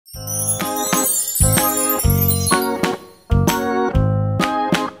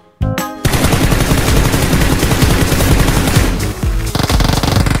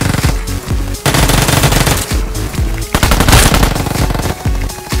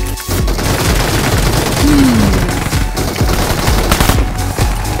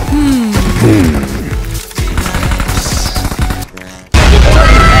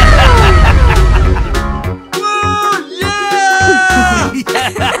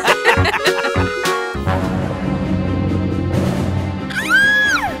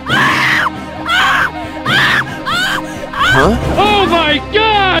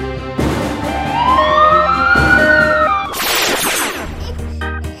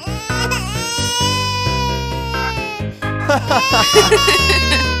Our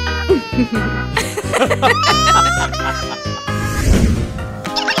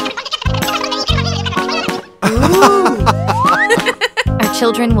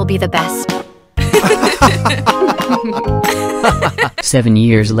children will be the best. 7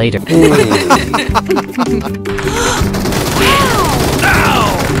 years later.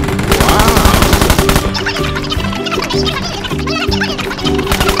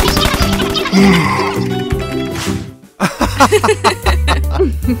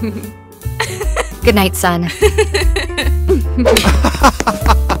 Good night, son.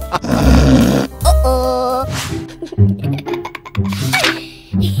 Uh-oh.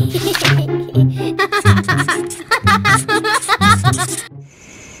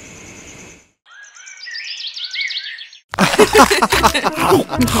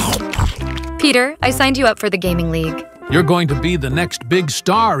 Peter, I signed you up for the gaming league. You're going to be the next big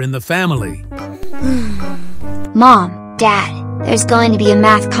star in the family. Mom, Dad, there's going to be a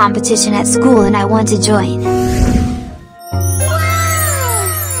math competition at school and I want to join.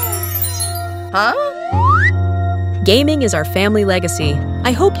 Huh? Gaming is our family legacy.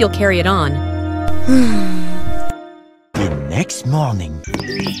 I hope you'll carry it on. The next morning.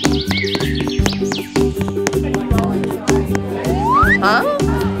 Huh?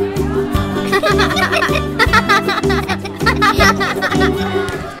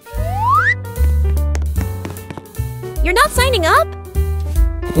 You're not signing up?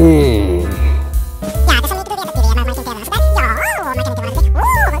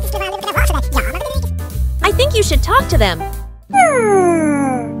 I think you should talk to them.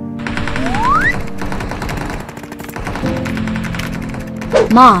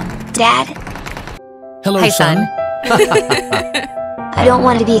 Mom, Dad, Hello, Hi, son. I don't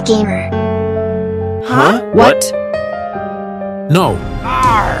want to be a gamer. Huh? What? No,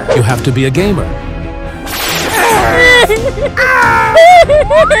 you have to be a gamer.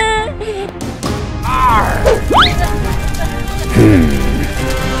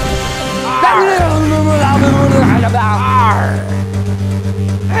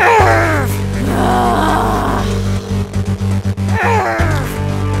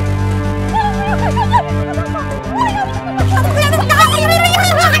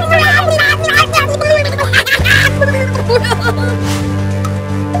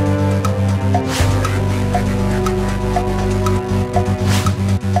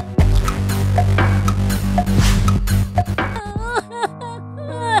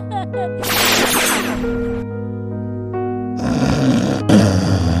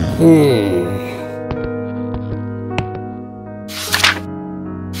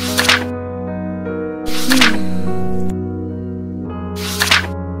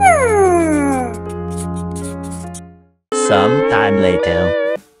 Sometime later.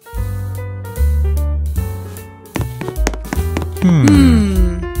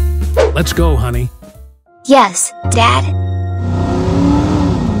 Let's go, honey. Yes, Dad.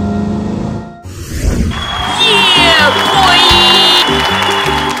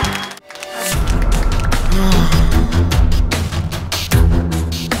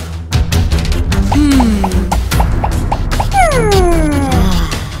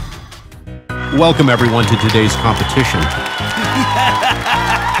 Welcome everyone to today's competition.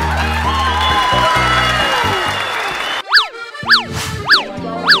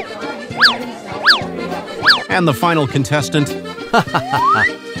 And the final contestant,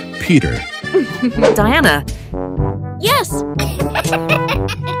 Peter. Diana. Yes.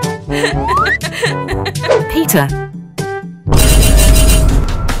 Peter.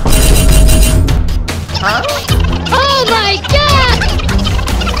 Huh? Oh my God!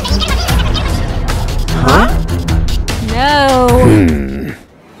 Huh? No.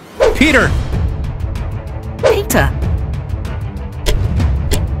 Peter! Peter.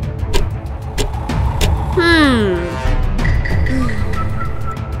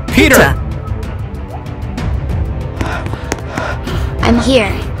 Peter! I'm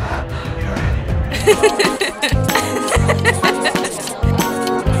here.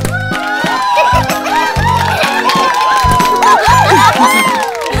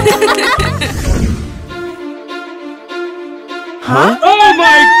 Huh? Oh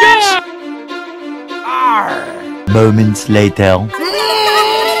my God! Moments later.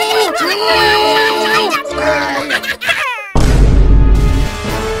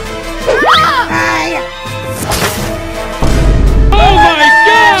 Oh my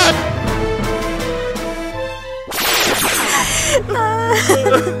God!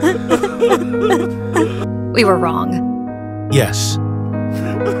 We were wrong. Yes.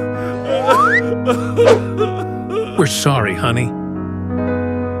 We're sorry, honey.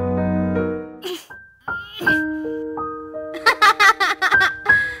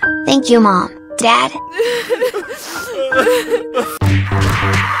 Thank you, Mom. Dad?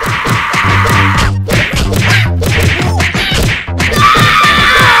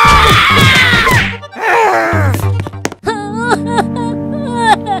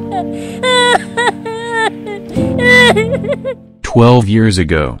 "12 years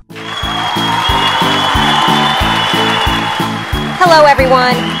ago. Hello,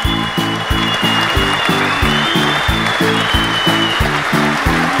 everyone.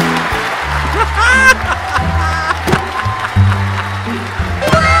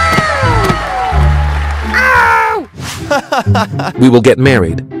 We will get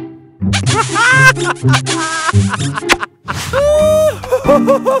married.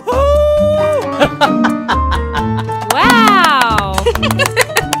 Wow!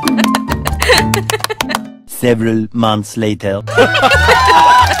 Several months later.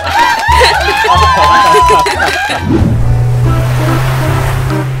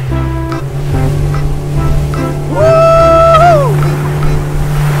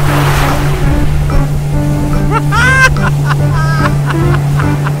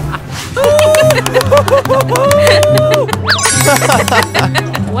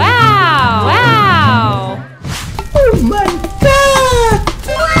 Wow! Wow! Oh my God!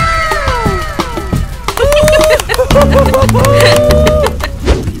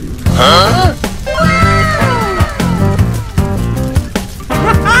 Huh?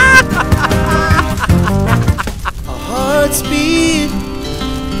 Our hearts beat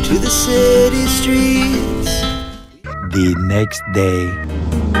to the city streets. The next day.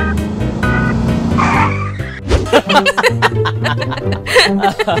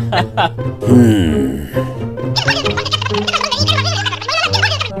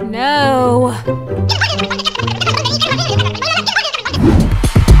 No.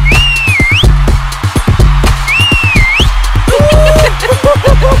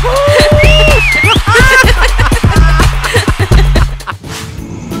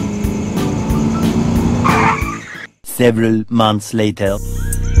 Several months later.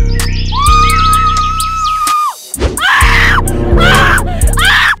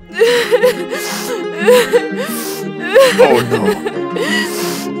 Oh no.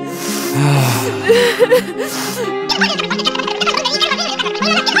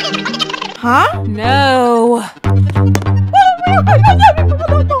 Huh? No.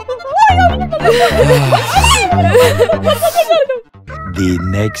 The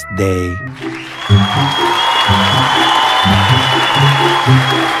next day.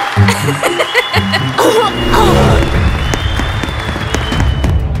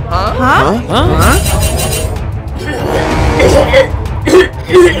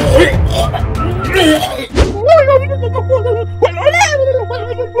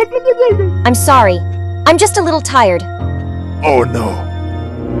 I'm sorry. I'm just a little tired. Oh no.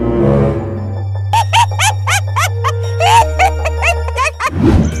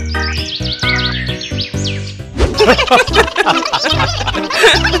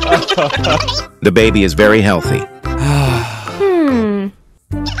 The baby is very healthy.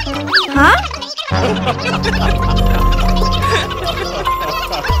 Huh?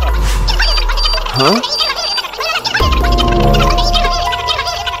 Huh?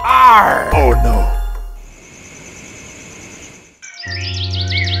 Oh no.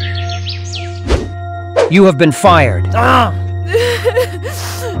 You have been fired. Huh?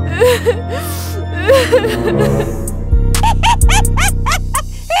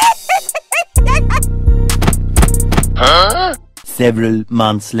 Several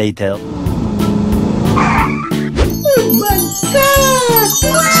months later. Oh my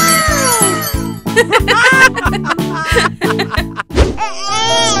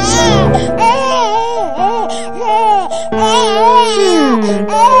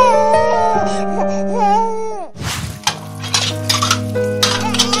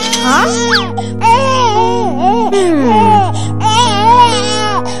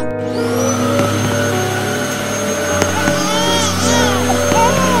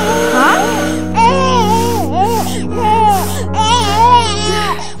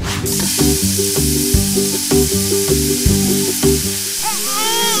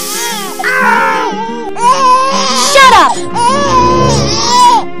Shut up!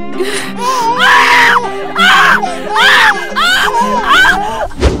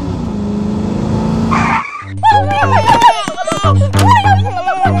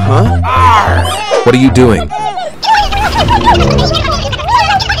 Huh? What are you doing?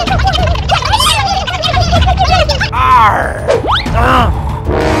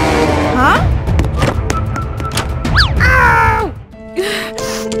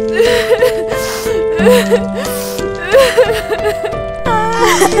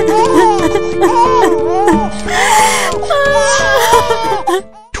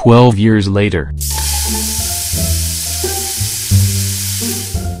 "12 years later.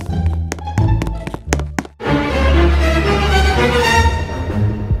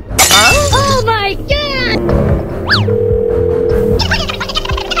 Oh my god!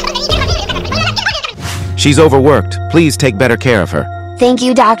 She's overworked. Please take better care of her. Thank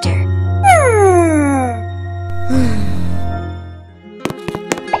you, doctor.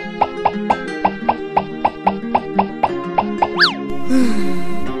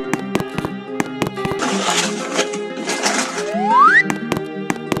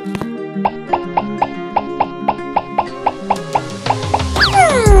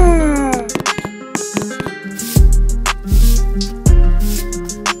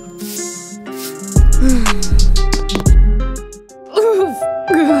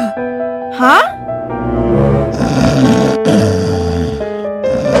 Huh?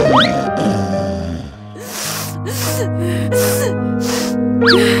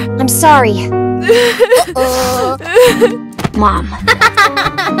 I'm sorry. Mom.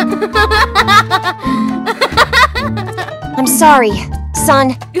 I'm sorry,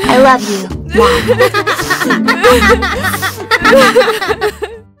 son. I love you, Mom.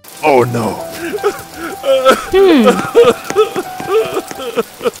 Oh no.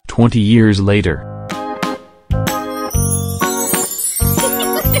 20 years later.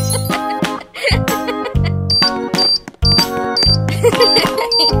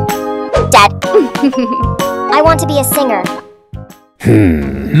 Dad, I want to be a singer.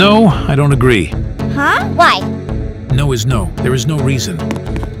 No, I don't agree. Huh? Why? No is no. There is no reason.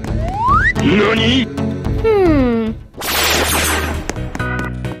 Nani?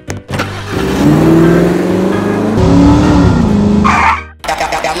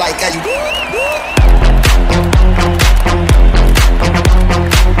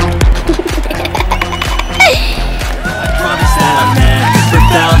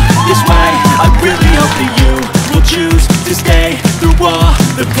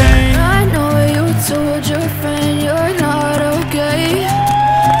 I know you told your friend you're not okay.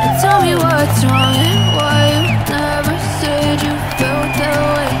 And tell me what's wrong and why you never said you felt that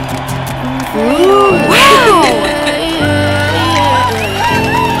way.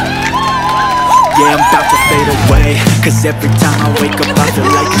 Yeah, I'm about to fade away, 'cause every time I wake up I feel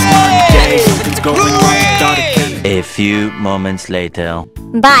like it's Monday. Something's going wrong, thought it can. A few moments later.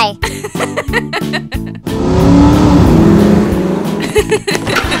 Bye.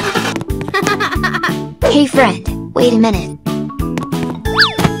 Hey friend, wait a minute.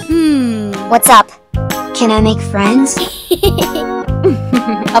 What's up? Can I make friends?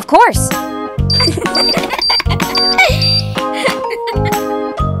 Of course.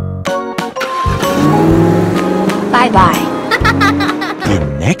 Bye-bye. The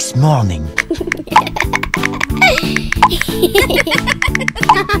next morning.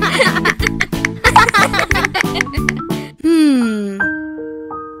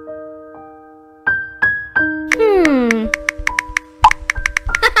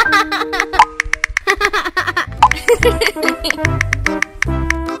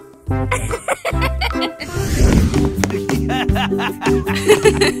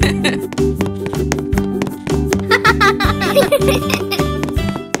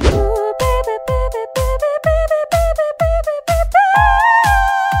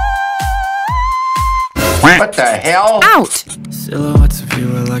 What the hell? Out! Silhouettes of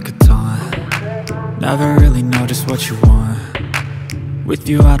you are like a taunt. Never really know just what you want. With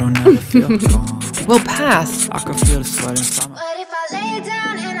you I don't ever feel calm. We'll pass. I can feel the sweat inside my... But if I lay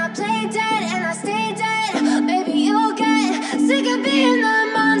down and I play dead and I stay dead, maybe you'll get sick of being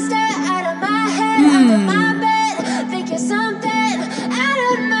the monster out of my head, under my bed. Think you're something out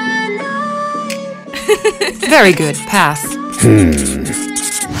of my life. Very good. Pass.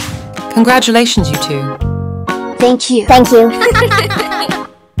 Congratulations, you two. Thank you. Thank you.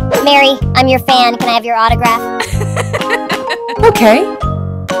 Mary, I'm your fan. Can I have your autograph? Okay.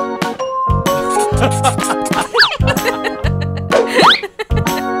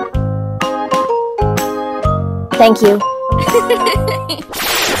 Thank you.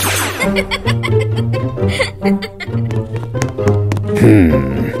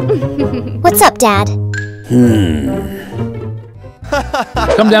 What's up, Dad?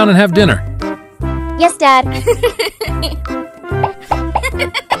 Come down and have dinner. Yes, Dad. If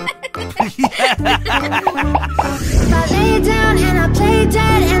I lay down and I play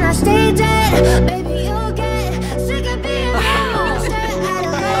dead and I stay dead, maybe you'll get sick of being the monster out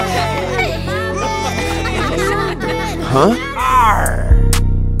of my head, under my bed. Huh?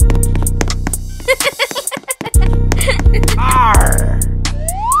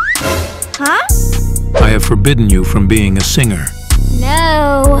 forbidden you from being a singer.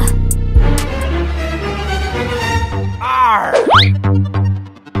 No.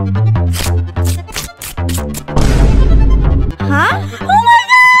 Huh? Oh my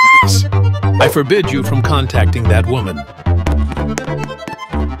gosh! I forbid you from contacting that woman.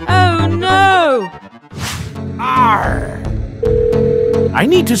 Oh no! I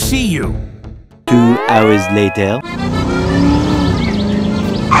need to see you. 2 hours later.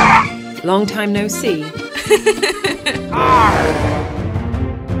 Long time no see.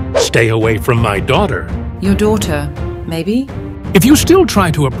 Stay away from my daughter. Your daughter, maybe? If you still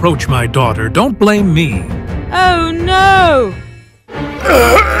try to approach my daughter, don't blame me. Oh no!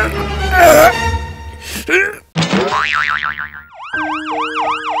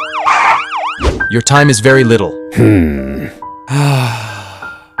 Your time is very little.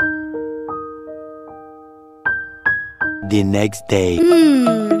 The next day.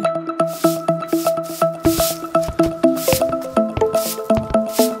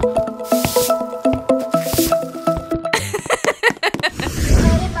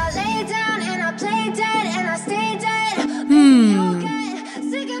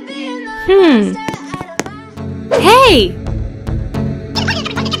 Hey!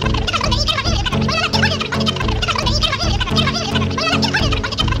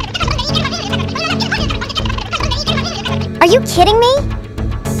 Are you kidding me?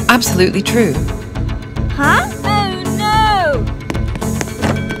 Absolutely true. Huh? Oh no!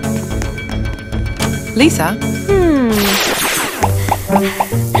 Lisa?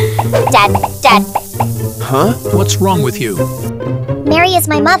 Dad. Huh? What's wrong with you? Mary is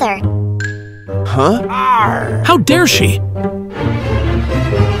my mother. Huh? How dare she? Oh my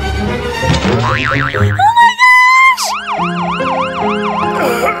gosh!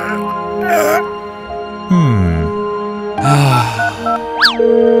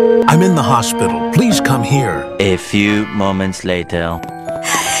 I'm in the hospital. Please come here. A few moments later.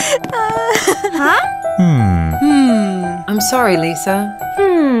 Huh? I'm sorry, Lisa.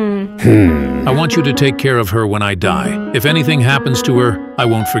 I want you to take care of her when I die. If anything happens to her, I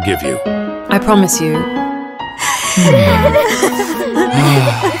won't forgive you. I promise you.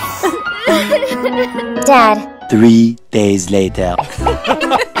 Dad. 3 days later.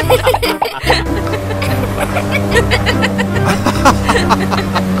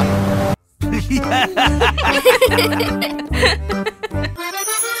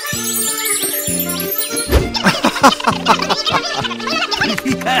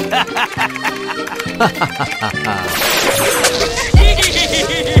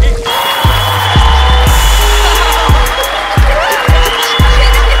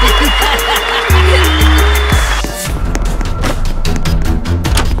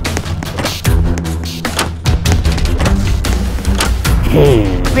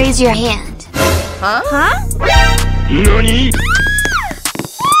 Raise your hand. Huh? NANI?!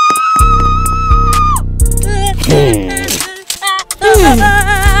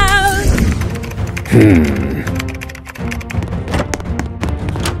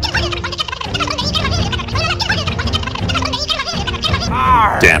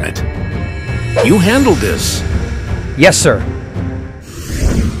 Damn it. You handled this. Yes, sir.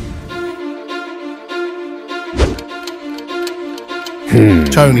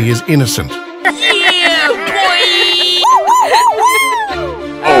 Tony is innocent. Yeah, boy!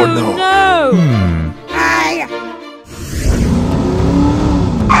 Oh no.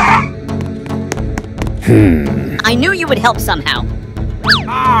 I knew you would help somehow.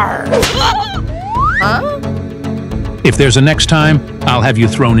 Huh? If there's a next time, I'll have you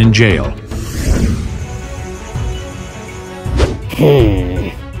thrown in jail.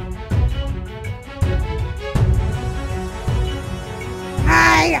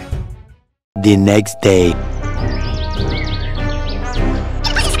 The next day.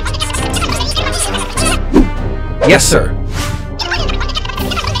 Yes, sir.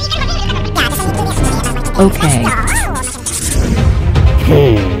 Okay.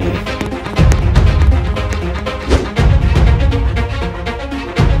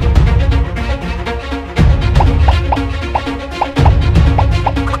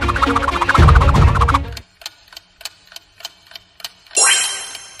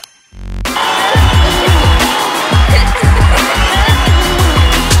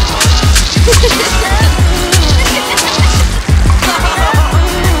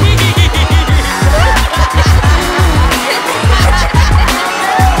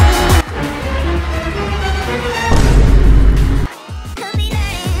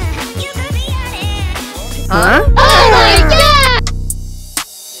 Huh? Oh my god!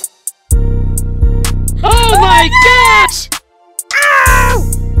 Oh my gosh!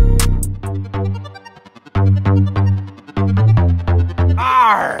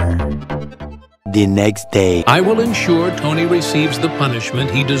 The next day. I will ensure Tony receives the punishment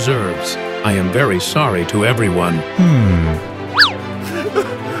he deserves. I am very sorry to everyone.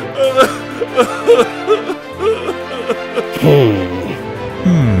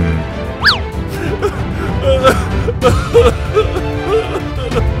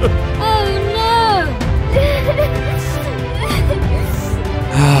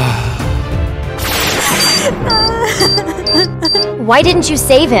 Why didn't you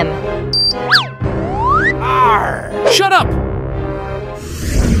save him? Shut up!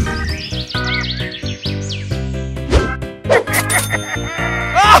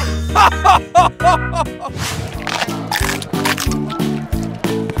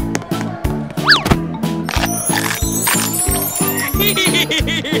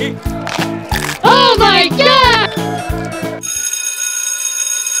 Oh my god!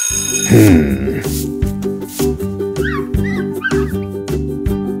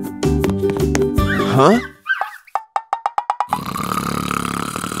 Huh?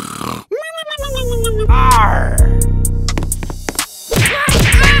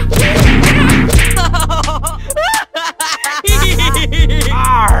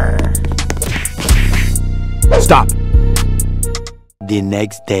 Stop. The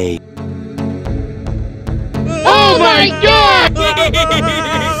next day. Oh my god!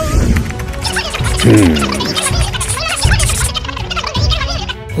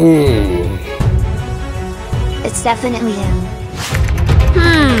 It's definitely him.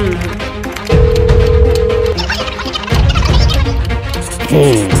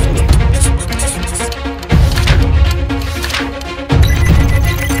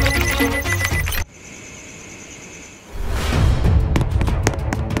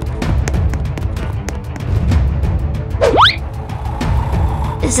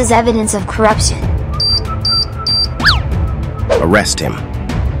 This is evidence of corruption. Arrest him.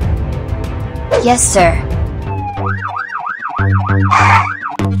 Yes, sir.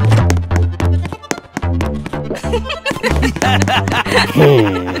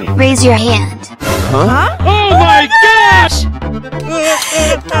 Raise your hand. Huh? Oh my gosh!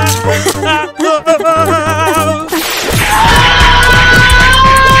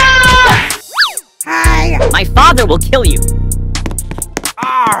 My father will kill you.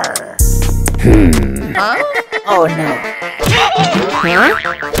 Oh no.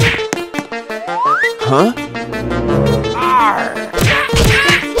 Huh?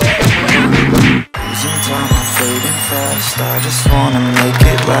 Losing time, I'm fading fast. I just wanna make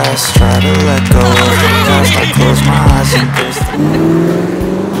it last. Try to let go of the past. I close my eyes and there's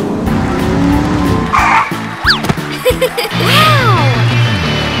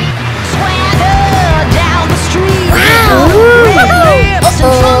Swagger down the street.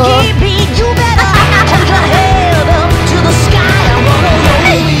 Some funky beat. You better hold your head up to the sky. I'm gonna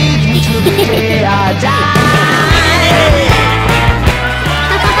leave you to the day I die.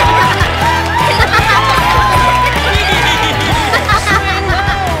 Swing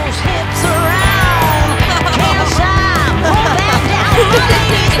those hips around. Can't stop. Roll back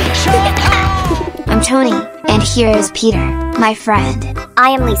down. I'm Tony, and here is Peter, my friend. I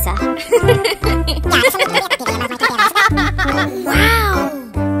am Lisa. Wow!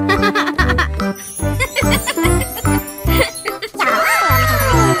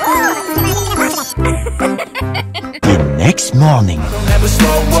 The next morning. I don't ever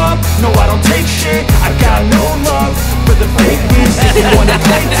slow up, no I don't take shit. I got no love for the fakeness. If you wanna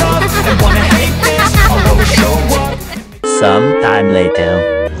play tough and wanna hate this, I'll always show up. Sometime later.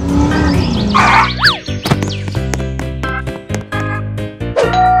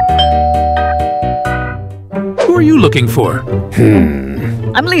 Who are you looking for?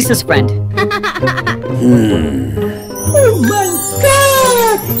 I'm Lisa's friend. Oh my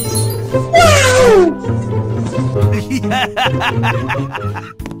god!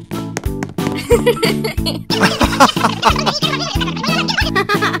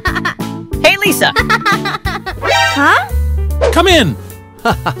 Hey, Lisa. Huh? Come in!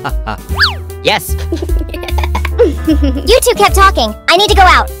 Yes. You two kept talking. I need to go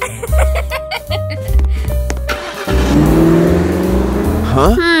out.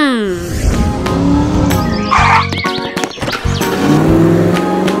 Huh?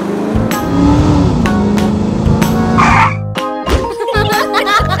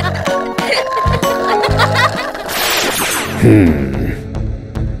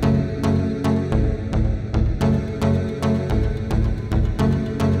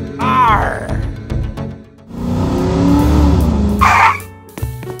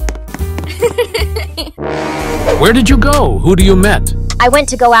 Where did you go? Who do you met? I went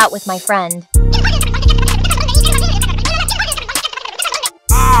to go out with my friend.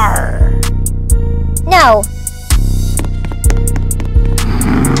 No.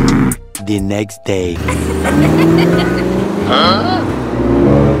 The next day. Huh?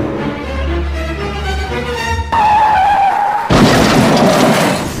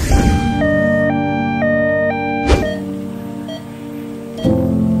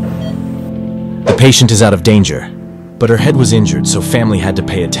 The patient is out of danger, but her head was injured, so family had to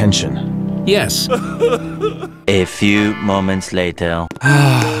pay attention. Yes. A few moments later.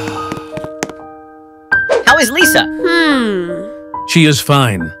 How is Lisa? She is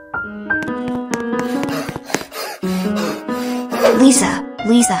fine. Lisa.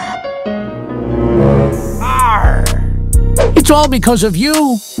 It's all because of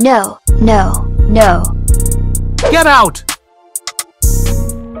you. No. Get out!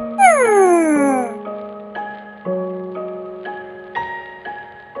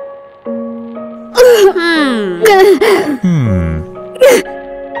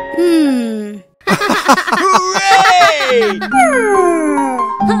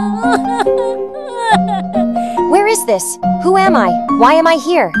 Where is this? Who am I? Why am I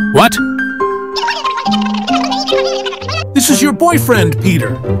here? What? This is your boyfriend,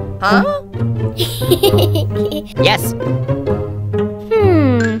 Peter. Huh? Yes.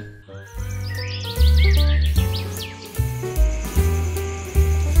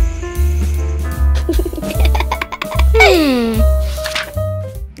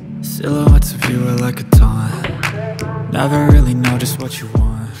 Silhouettes of you are like a taunt. Never really know just what you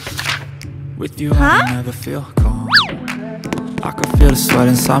want. With you I never feel calm. I can feel the sweat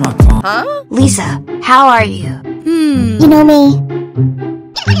inside my palm. Lisa, how are you? You know me.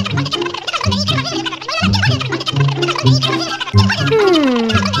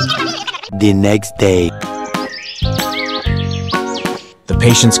 The next day. The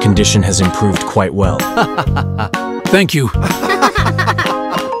patient's condition has improved quite well. Thank you.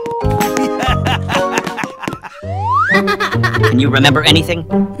 Can you remember anything?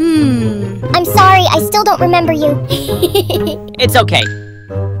 I'm sorry, I still don't remember you. It's okay.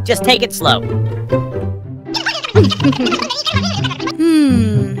 Just take it slow.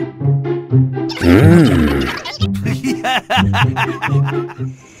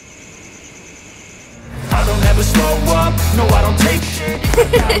 I don't ever slow up, no I don't take shit.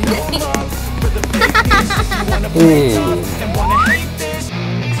 I got no love for the fakeness. You wanna play tough and wanna hate this.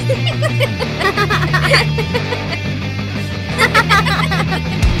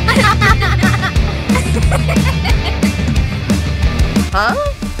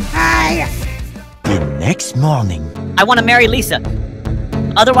 The next morning. I want to marry Lisa.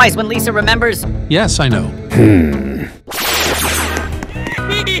 Otherwise, when Lisa remembers... Yes, I know.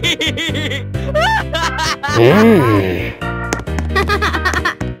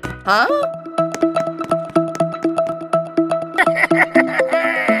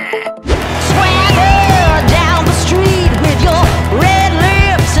 Swagger down the street with your red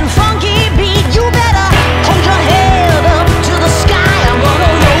lips and funky beat. You better hold your head up to the sky. I'm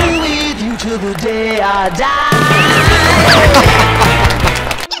gonna roll with you till the day I die.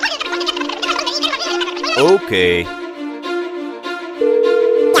 Okay.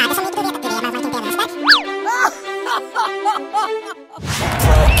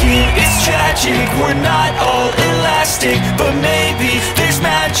 It's tragic, we're not all elastic, but maybe there's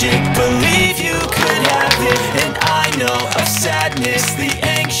magic. Believe you could have it, and I know of sadness, the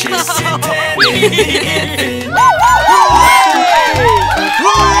anxious and panic, the infant.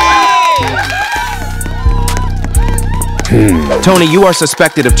 Tony, you are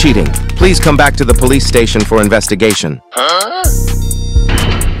suspected of cheating. Please come back to the police station for investigation. Huh?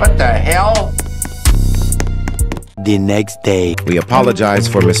 What the hell? The next day. We apologize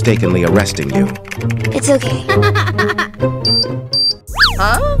for mistakenly arresting you. It's okay.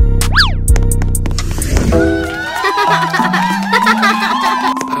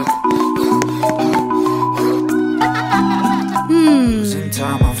 Losing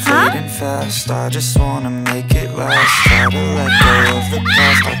time, I'm fading fast. I just wanna make it last. Try to let go of the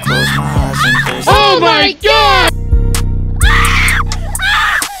past. I close my eyes and there's Oh my god!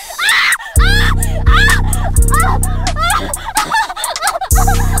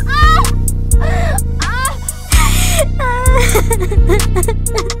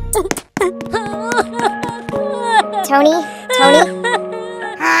 Tony?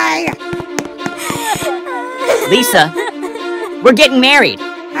 Hi! Lisa, we're getting married.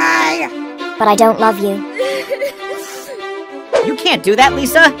 Hi! But I don't love you. You can't do that,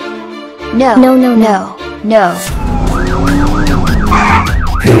 Lisa. No.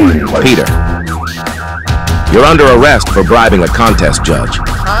 Peter, you're under arrest for bribing a contest judge.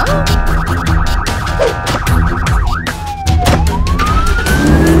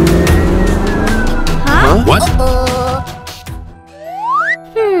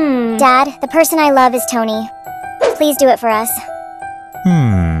 Dad, the person I love is Tony. Please do it for us.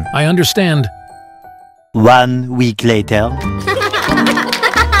 I understand. 1 week later.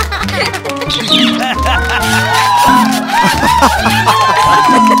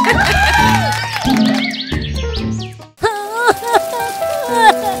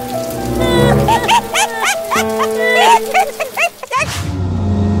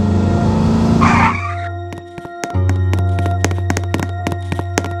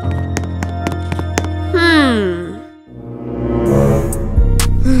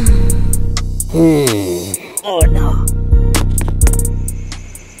 Oh no.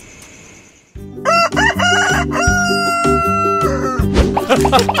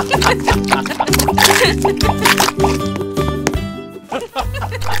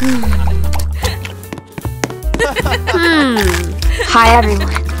 Hi, everyone.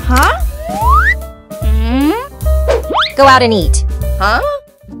 Huh? Go out and eat. Huh?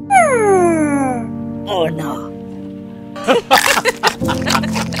 Oh no.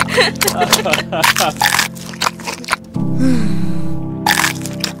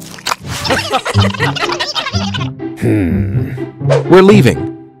 We're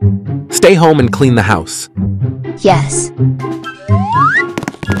leaving. Stay home and clean the house. Yes.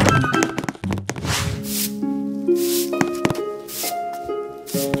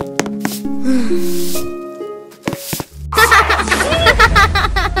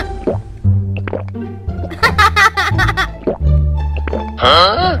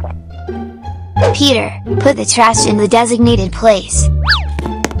 Huh? Peter, put the trash in the designated place.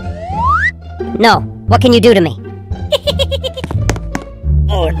 No. What can you do to me?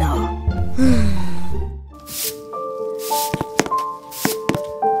 Oh no.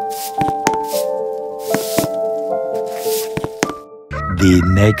 The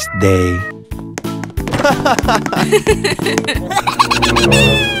next day.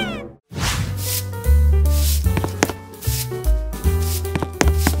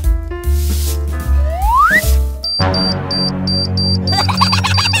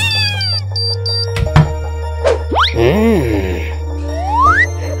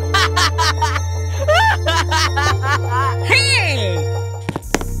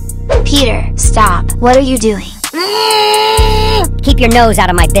 Peter, stop. What are you doing? Keep your nose out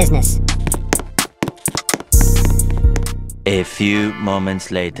of my business. A few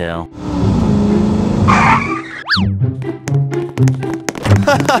moments later.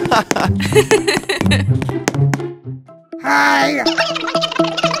 Hi.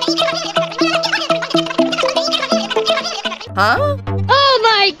 Huh? Oh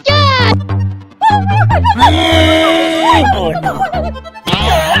my god! Oh no.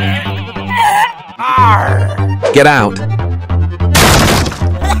 Get out.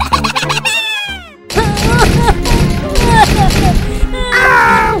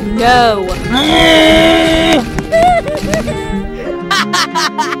 No.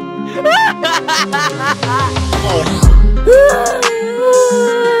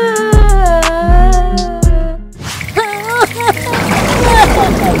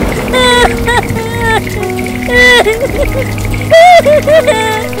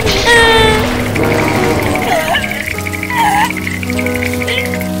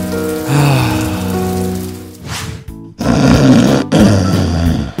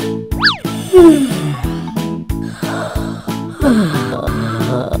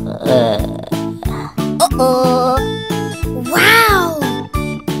 Wow!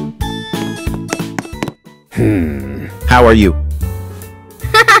 How are you?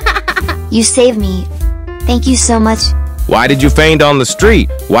 You saved me. Thank you so much. Why did you faint on the street?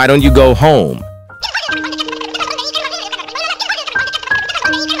 Why don't you go home?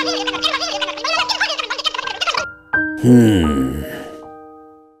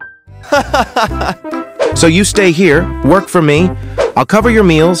 So you stay here, work for me, I'll cover your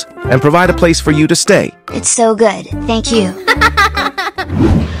meals, and provide a place for you to stay. It's so good. Thank you.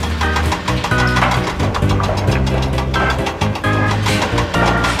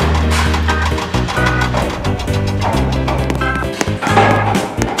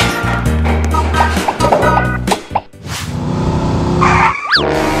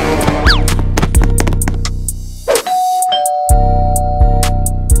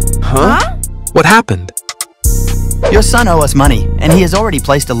 Huh? What happened? Your son owes us money, and he has already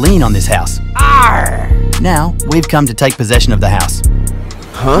placed a lien on this house. Arr! Now, we've come to take possession of the house.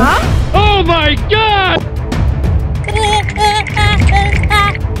 Huh? Oh my god!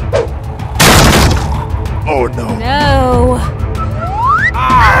 Oh no. No.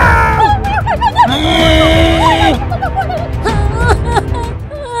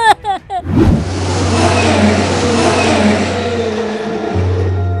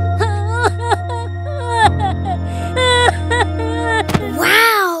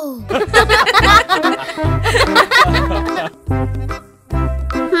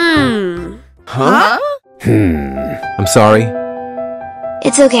 sorry.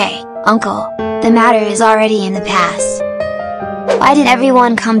 It's okay, Uncle. The matter is already in the past. Why did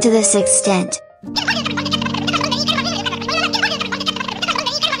everyone come to this extent?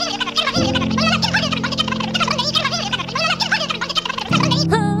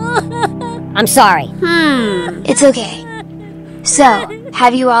 I'm sorry. It's okay. So,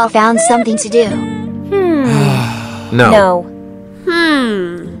 have you all found something to do? No.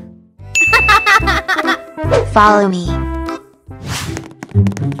 Follow me.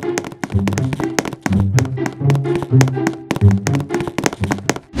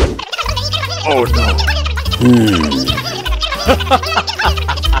 Oh no.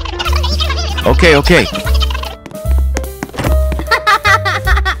 Okay.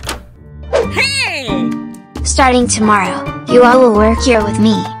 Starting tomorrow, you all will work here with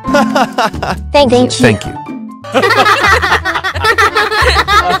me. Thank you. Thank you.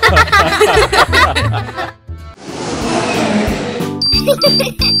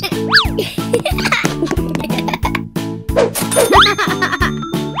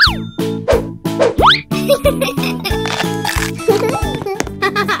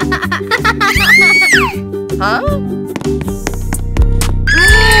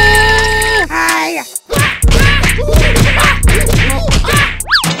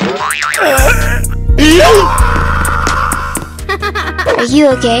 Are you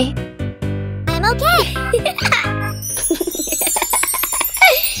okay? I'm okay.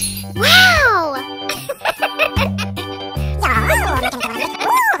 Wow!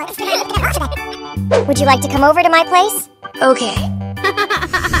 Would you like to come over to my place? Okay.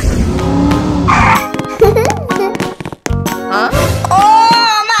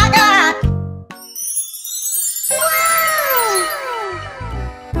 Oh my god! Wow!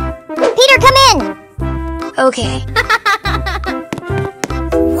 Peter, come in! Okay.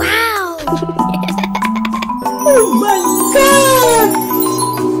 Wow! Oh my god!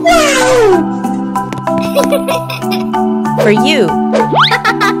 Wow! For you.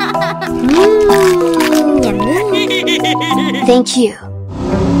 Thank you.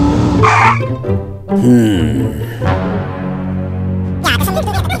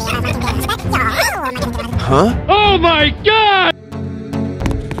 Huh? Oh my god!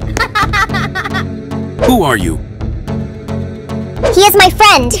 Who are you? He is my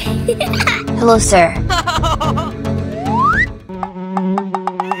friend. Hello, sir.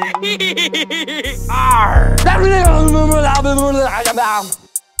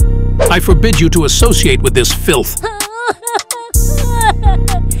 I forbid you to associate with this filth.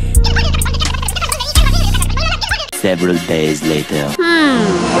 Several days later.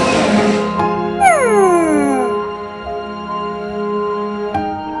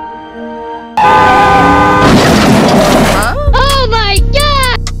 Oh my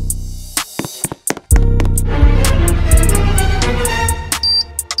god!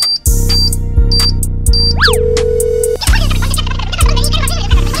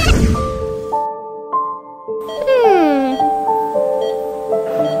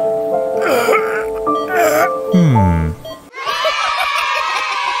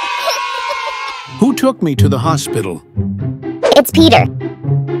 Who took me to the hospital? It's Peter.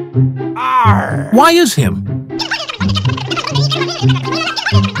 Why is him?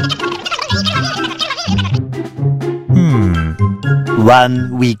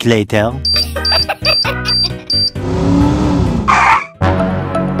 1 week later.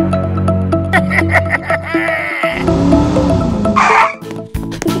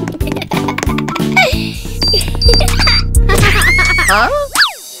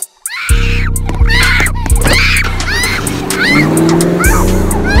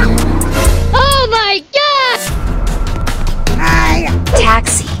 Oh my god!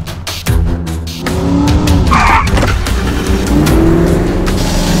 Taxi.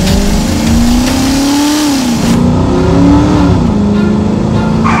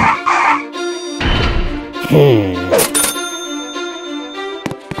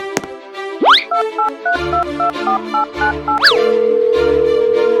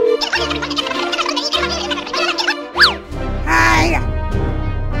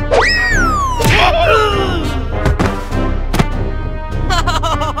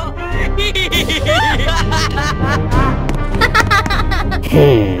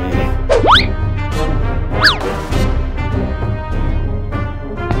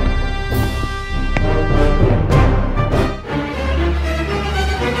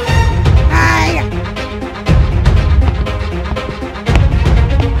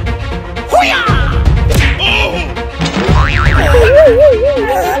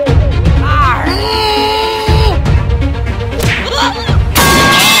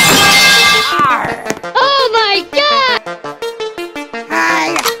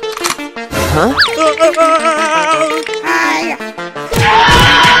 Huh?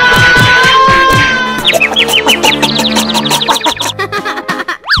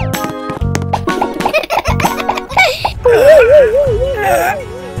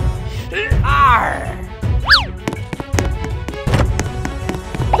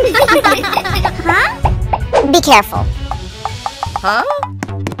 Be careful. Huh?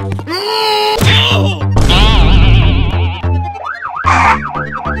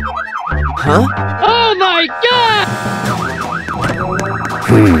 Huh? Oh my god!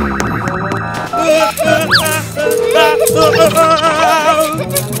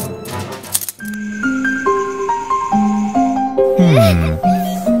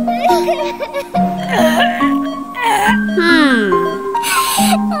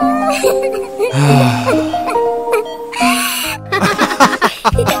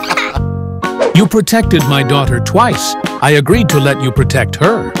 You protected my daughter twice. I agreed to let you protect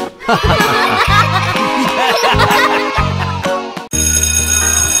her.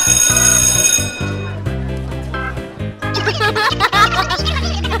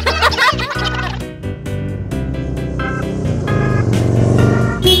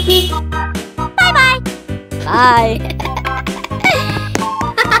 Bye-bye. Bye.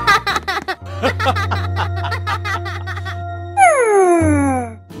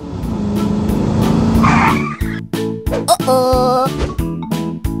 Uh-oh.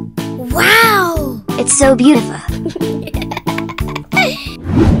 Wow! It's so beautiful.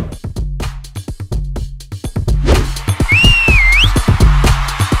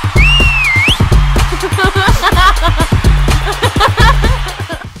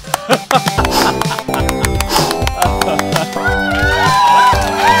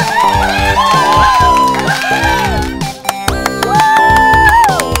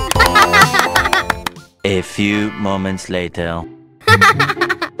 A few moments later.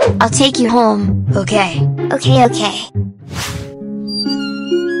 I'll take you home, okay? Okay, okay.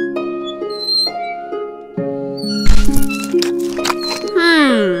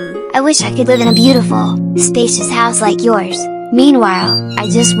 I wish I could live in a beautiful, spacious house like yours. Meanwhile, I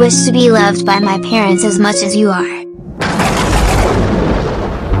just wish to be loved by my parents as much as you are.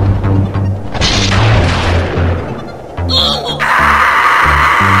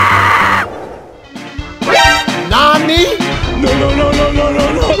 Nani? No, no, no, no, no, no,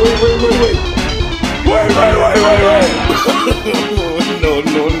 no. Wait. No,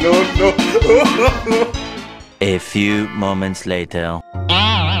 no, no, no. A few moments later.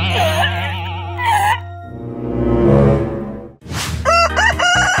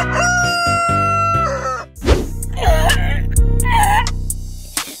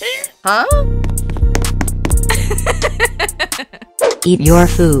 Huh? Eat your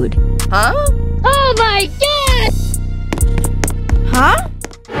food. Huh? Oh my god! Huh?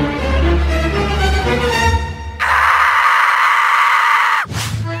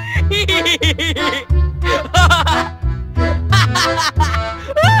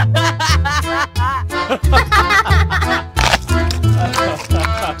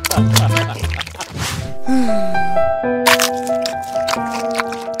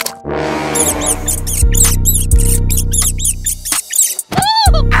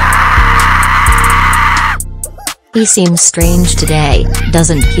 He seems strange today,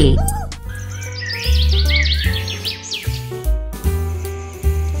 doesn't he?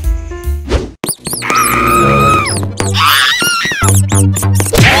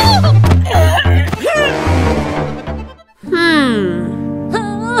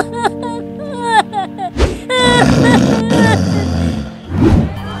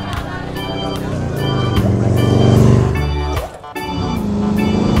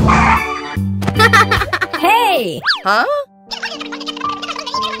 Hey! Huh?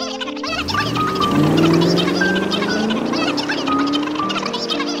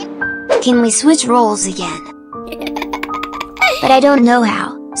 Can we switch roles again? But I don't know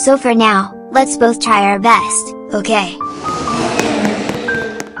how, so for now, let's both try our best, okay?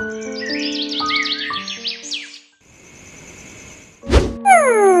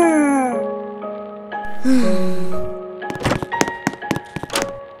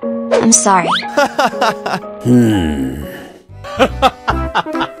 I'm sorry.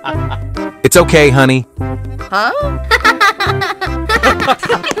 It's okay, honey. Huh?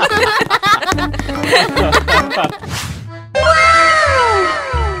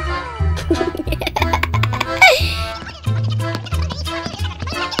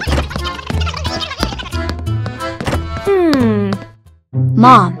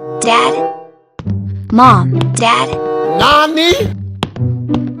 Mom, Dad? Mom, Dad? Nani?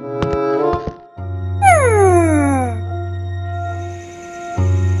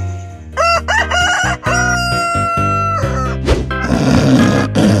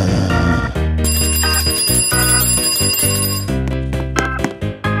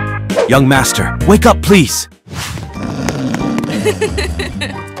 Young master, wake up, please.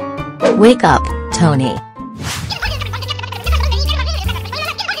 Wake up, Tony.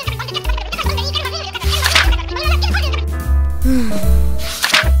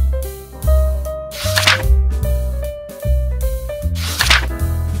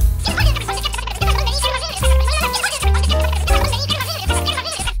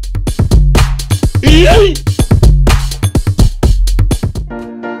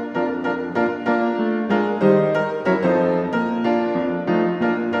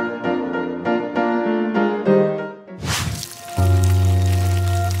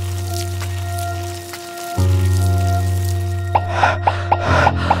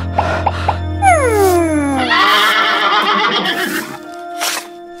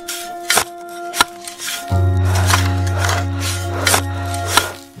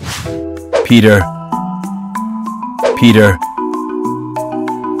 Peter. Peter.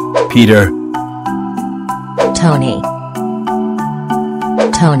 Peter. Tony.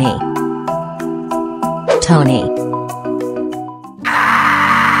 Tony. Tony.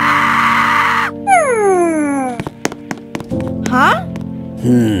 Huh?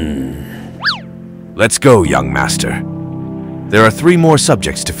 Let's go, young master. There are 3 more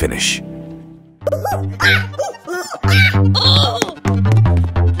subjects to finish.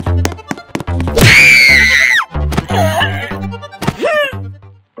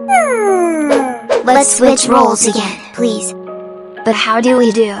 Let's switch roles again, please. But how do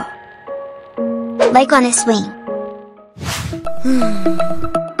we do? Like on a swing.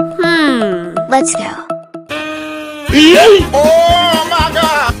 Let's go. Oh my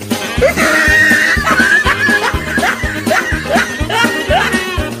god!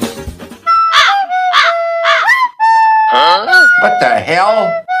 Huh? What the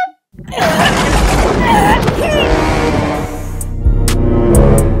hell?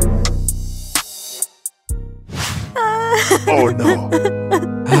 Oh no.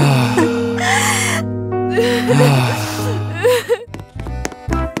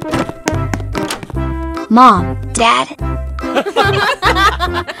 Mom, Dad.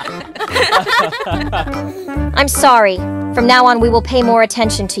 I'm sorry. From now on, we will pay more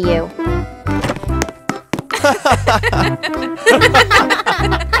attention to you.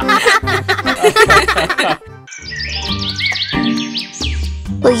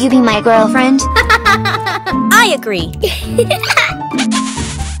 Will you be my girlfriend? I agree.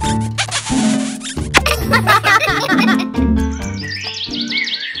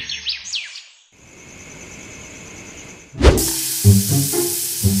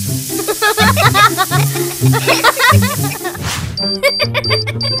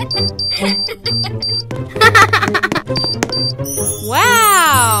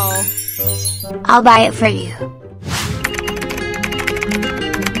 Wow! I'll buy it for you.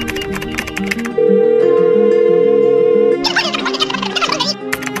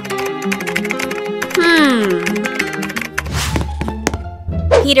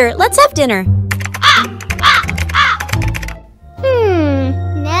 Peter, let's have dinner.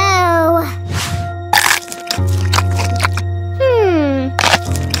 No.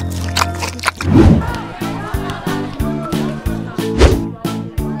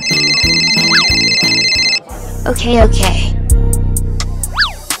 Okay.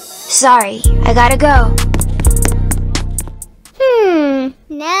 Sorry, I gotta go.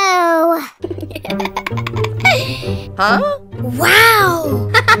 No. Huh? Wow.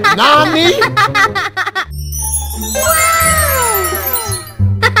 Nani?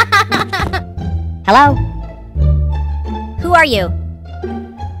 Hello? Who are you?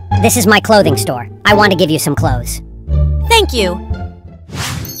 This is my clothing store. I want to give you some clothes. Thank you.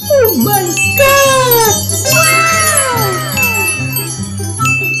 Oh my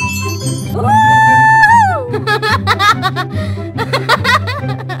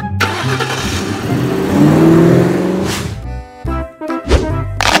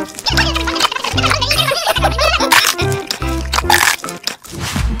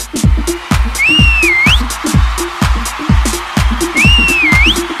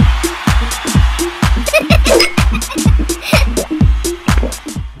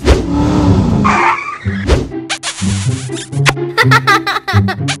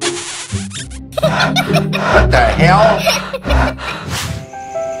What the hell?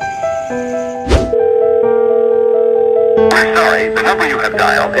 We're sorry, the number you have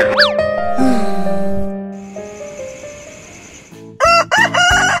dialed is...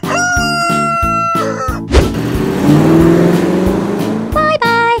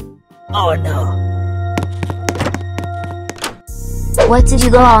 Bye-bye. Oh no. What did you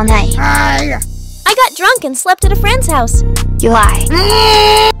go all night? I got drunk and slept at a friend's house. You lie.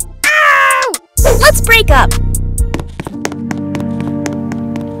 Let's break up.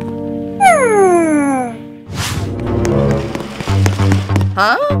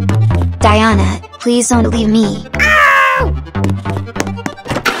 Huh? Diana, please don't leave me.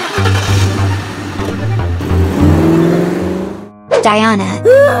 Diana.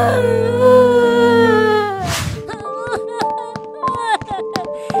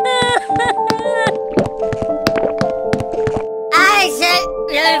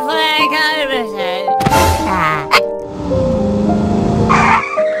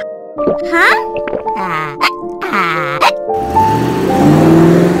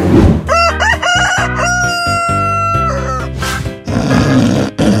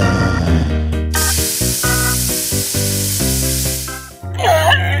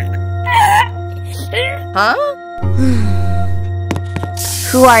 Huh?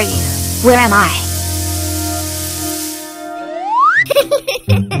 Who are you? Where am I?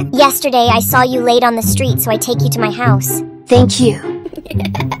 Yesterday, I saw you laid on the street, so I take you to my house. Thank you.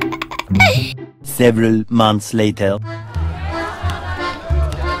 Several months later.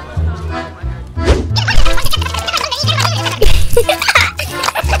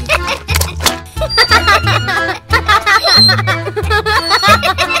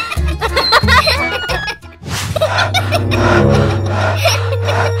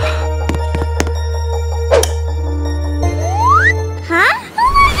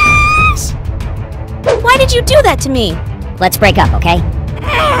 Why did you do that to me? Let's break up, okay?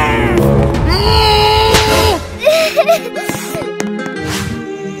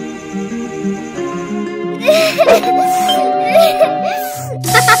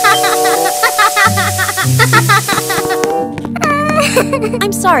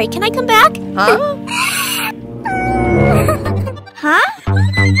 I'm sorry, can I come back? Huh? Huh?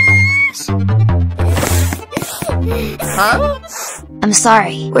 Huh? I'm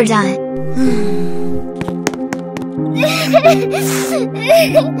sorry, we're done.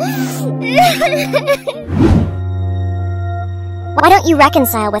 Why don't you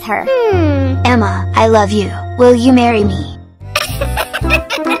reconcile with her? Emma, I love you. Will you marry me?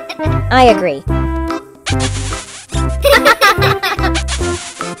 I agree.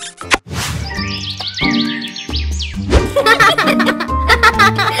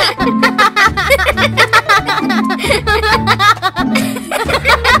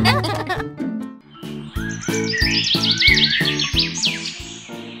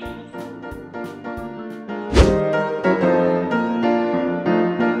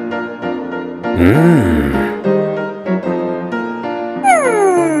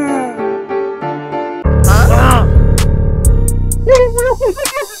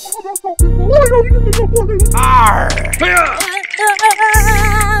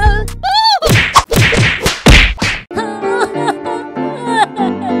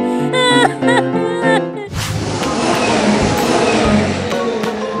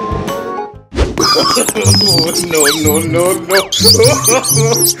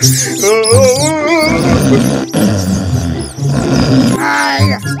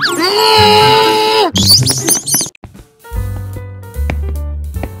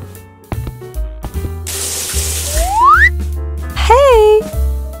 Hey!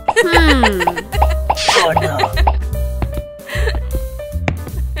 Oh no.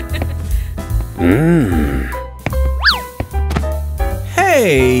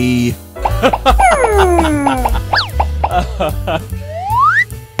 Hey!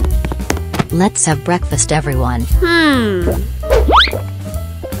 Let's have breakfast, everyone.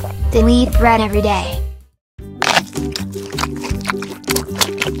 Then we eat bread every day.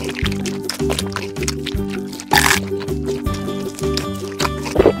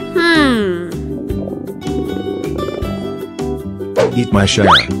 Eat my share.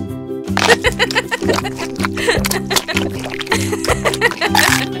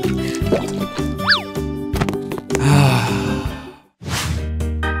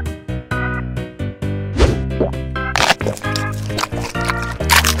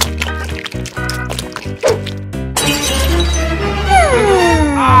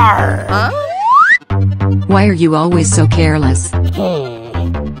 Why are you always so careless?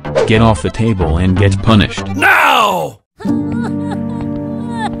 Get off the table and get punished. Now!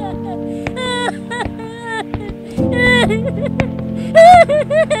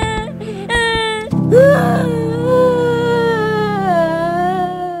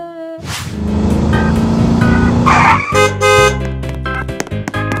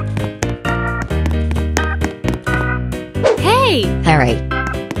 Hey! Harry.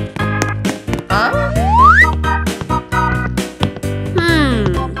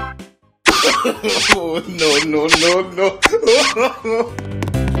 No.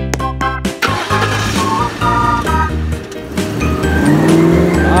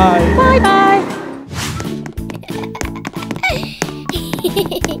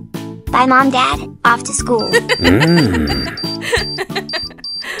 Mom, Dad, off to school.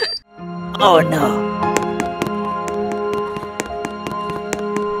 Oh no.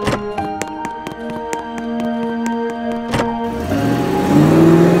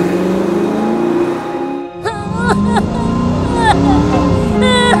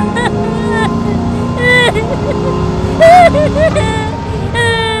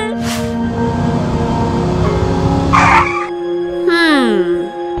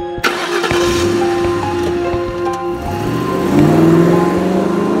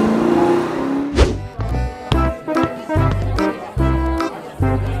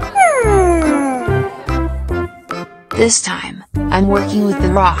 This time, I'm working with The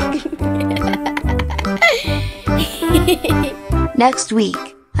Rock. Next week,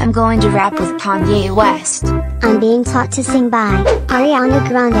 I'm going to rap with Kanye West. I'm being taught to sing by Ariana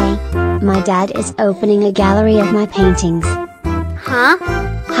Grande. My dad is opening a gallery of my paintings. Huh?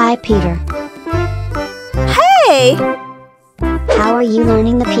 Hi, Peter. Hey! How are you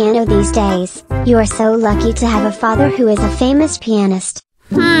learning the piano these days? You are so lucky to have a father who is a famous pianist.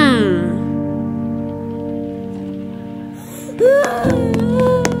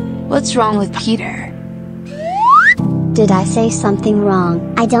 What's wrong with Peter? Did I say something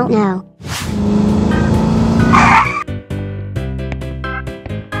wrong? I don't know.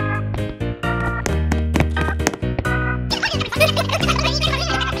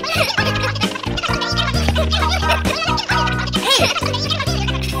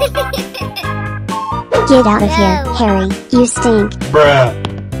 Get out of here, Harry. You stink. Bruh.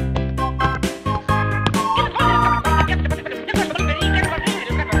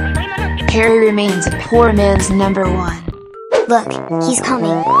 Harry remains a poor man's #1. Look, he's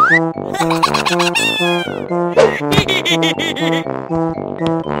coming.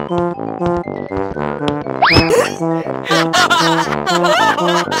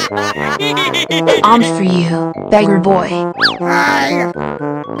 I'm for you, beggar boy.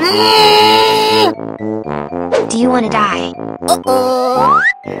 Do you want to die?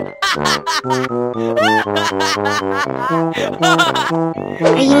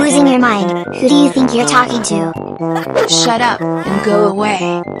 Are you losing your mind? Who do you think you're talking to? Shut up and go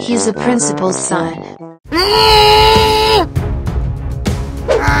away. He's the principal's son.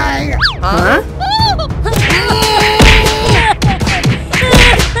 Huh?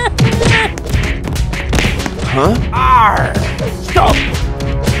 Huh? Arr! Stop!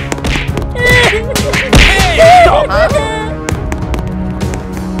 Hey! Stop!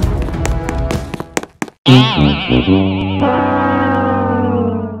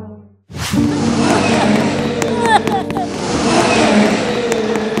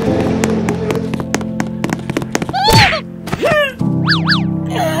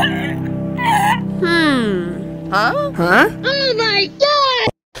 Huh? Huh? Oh my god!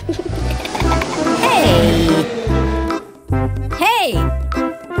 Hey! Hey!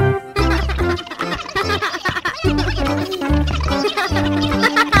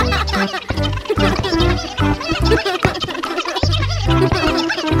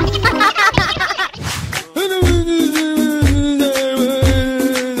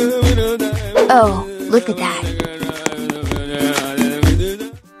 Oh, look at that.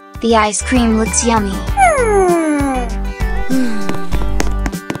 The ice cream looks yummy.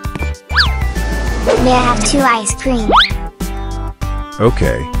 May I have 2 ice cream?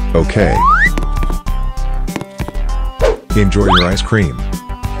 Okay, okay. Enjoy your ice cream.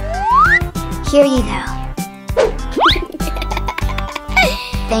 Here you go.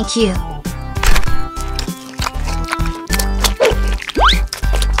 Thank you.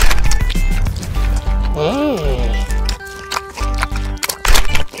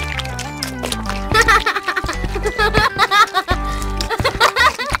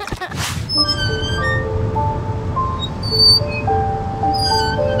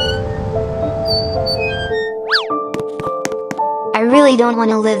 I really don't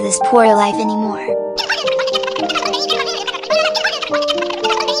want to live this poor life anymore.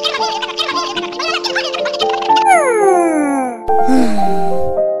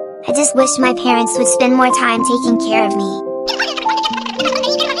 I just wish my parents would spend more time taking care of me.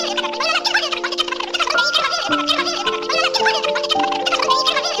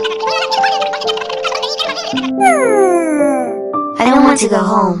 I don't want to go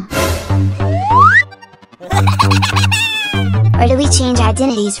home. Or do we change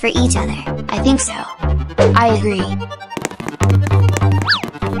identities for each other? I think so. I agree.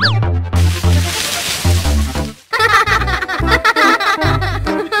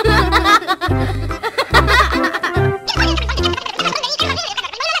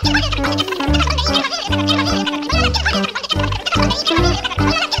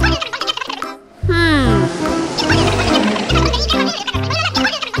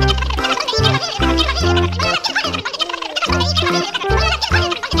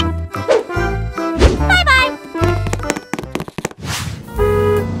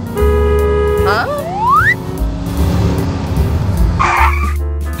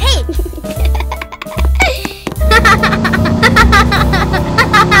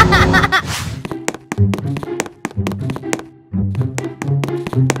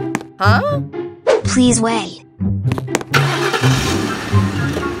 Huh? Please wait.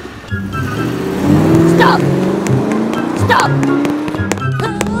 Stop! Stop!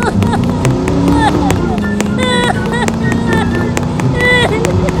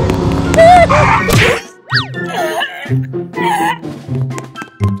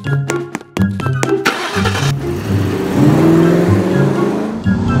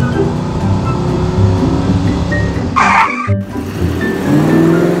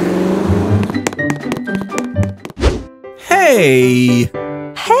 Hey!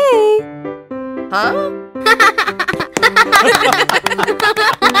 Hey! Huh?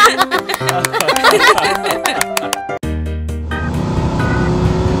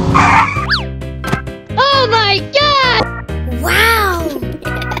 Oh my god! Wow!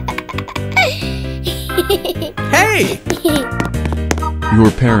 Hey!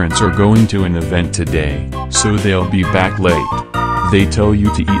 Your parents are going to an event today, so they'll be back late. They tell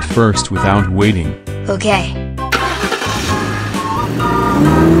you to eat first without waiting. Okay.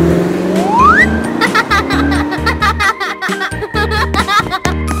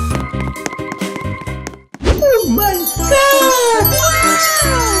 Oh my god!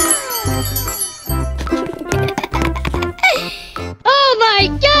 Oh my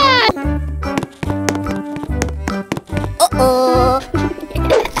god! Uh-oh.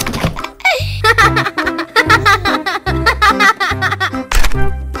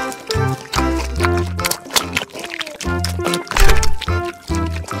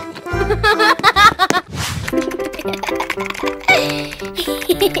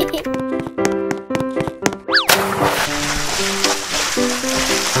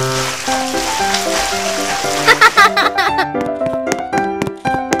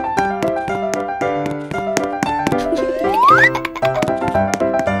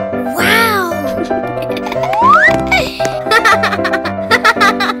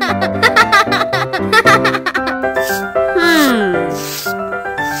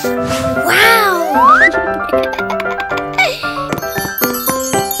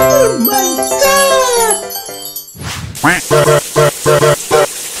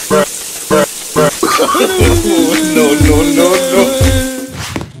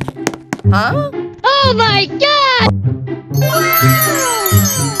 Huh? Oh my god!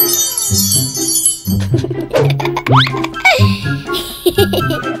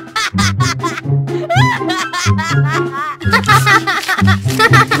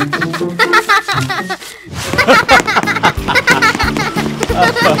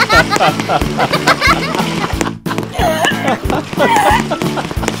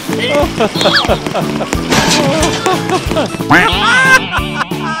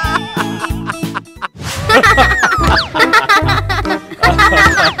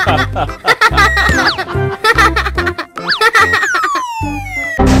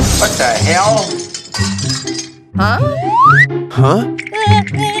 What the hell? Huh? Huh?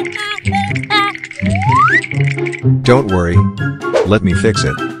 Don't worry. Let me fix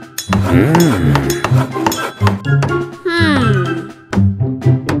it.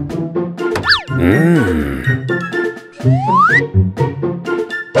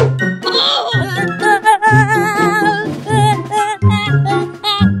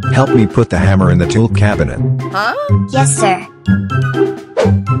 Help me put the hammer in the tool cabinet. Huh? Yes, sir.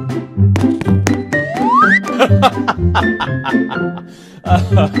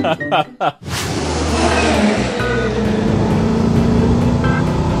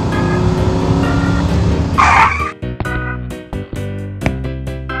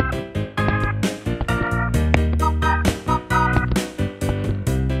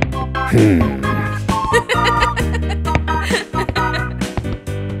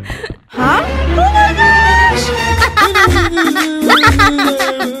 Huh? Oh my gosh!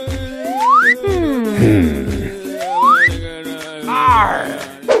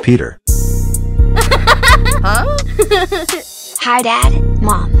 Peter. Huh? Hi, Dad.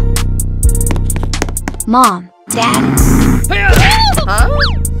 Mom. Mom. Dad. Huh?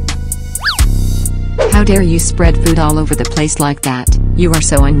 How dare you spread food all over the place like that? You are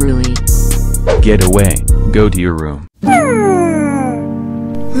so unruly. Get away. Go to your room.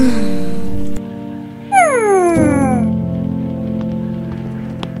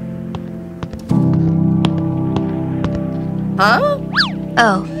 Huh?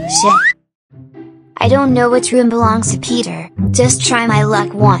 Oh, shit. I don't know which room belongs to Peter. Just try my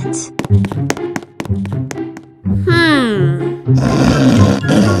luck once.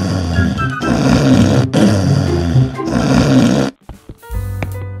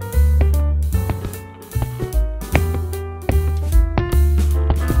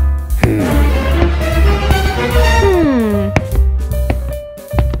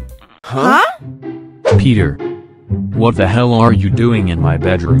 Peter. What the hell are you doing in my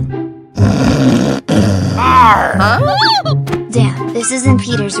bedroom? Damn, this isn't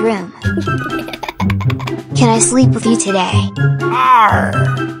Peter's room. Can I sleep with you today?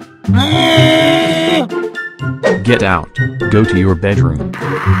 Get out. Go to your bedroom.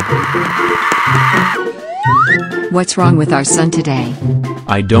 What's wrong with our son today?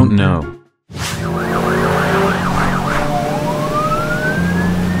 I don't know.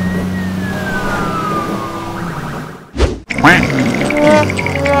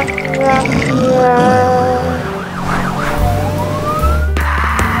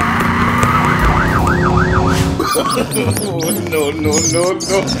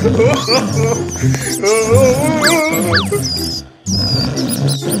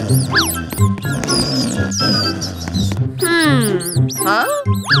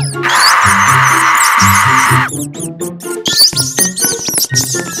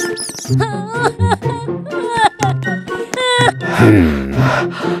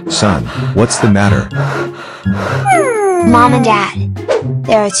 Son, what's the matter? Mom and Dad,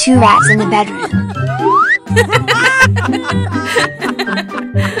 there are 2 rats in the bedroom.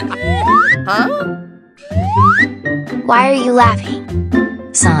 Why are you laughing?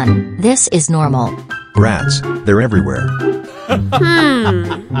 Son, this is normal. Rats, they're everywhere.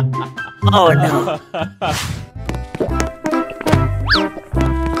 Oh no.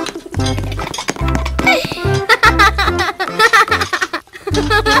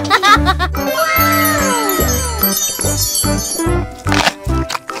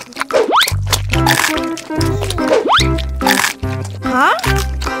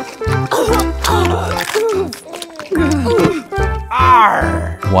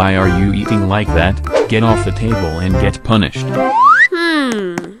 Why are you eating like that? Get off the table and get punished.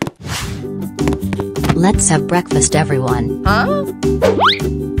 Let's have breakfast, everyone.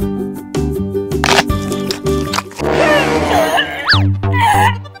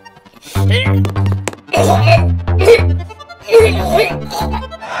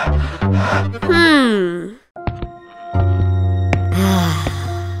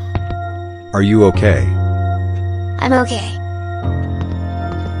 Are you okay? I'm okay.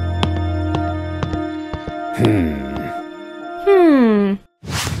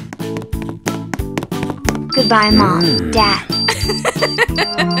 Goodbye, Mom, Dad.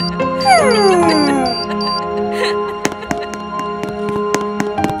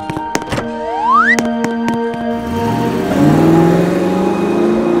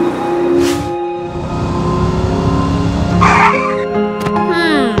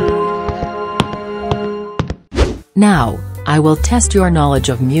 Now, I will test your knowledge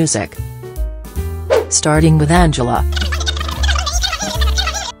of music. Starting with Angela.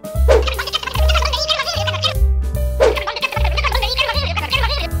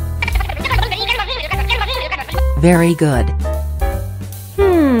 Very good.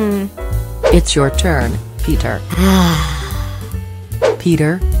 It's your turn, Peter.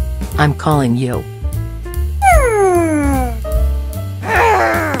 Peter, I'm calling you.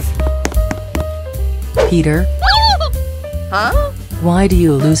 Peter? Why do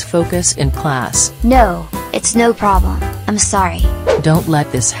you lose focus in class? No, it's no problem. I'm sorry. Don't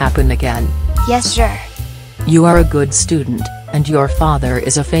let this happen again. Yes, sir. You are a good student, and your father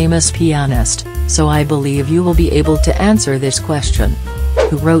is a famous pianist, so I believe you will be able to answer this question.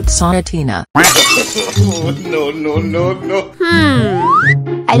 Who wrote Sonatina? No.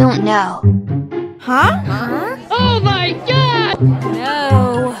 I don't know. Oh my god!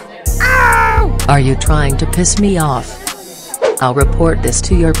 No. Ow! Are you trying to piss me off? I'll report this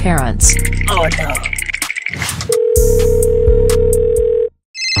to your parents. Oh no.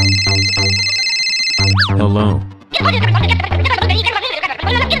 Hello.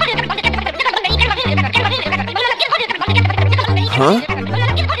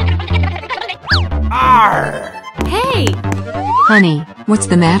 Hey! Honey, what's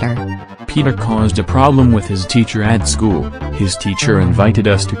the matter? Peter caused a problem with his teacher at school. His teacher invited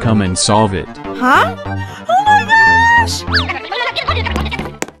us to come and solve it. Huh? Oh my gosh!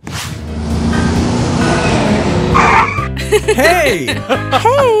 Hey!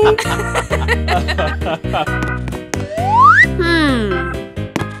 Hey!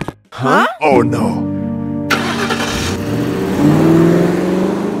 Huh? Oh no.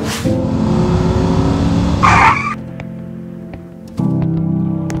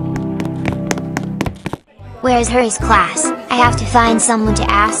 Where's Hurry's class? I have to find someone to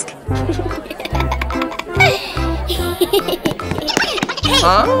ask.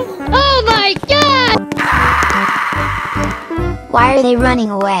 Oh my god! Why are they running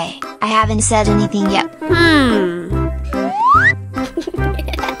away? I haven't said anything yet.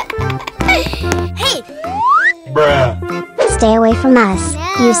 Hey! Bruh. Stay away from us,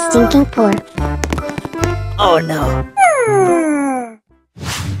 you stinking pork. Oh no.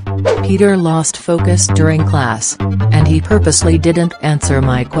 Peter lost focus during class, and he purposely didn't answer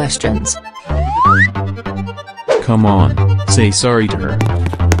my questions. Come on, say sorry to her.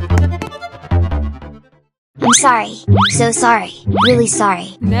 I'm sorry. So sorry. Really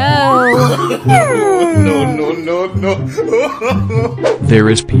sorry. No. No. There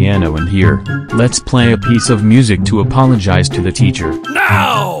is piano in here. Let's play a piece of music to apologize to the teacher.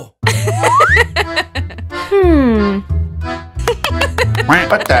 No!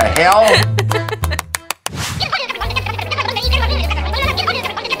 What the hell?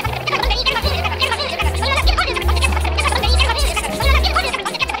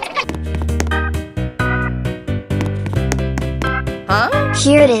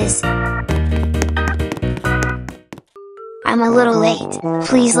 Here it is. I'm a little late.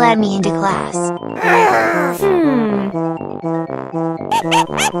 Please let me into class.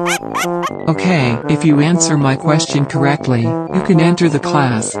 Okay, if you answer my question correctly, you can enter the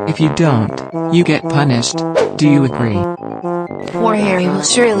class. If you don't, you get punished. Do you agree? Poor Harry will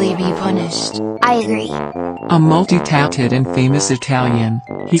surely be punished. I agree. A multi-talented and famous Italian,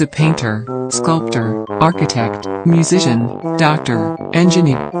 he's a painter, sculptor, architect, musician, doctor,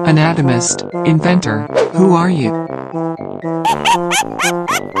 engineer, anatomist, inventor. Who are you?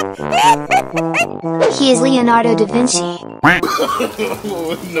 He is Leonardo da Vinci.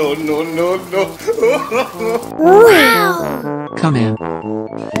 No. Wow! Come in.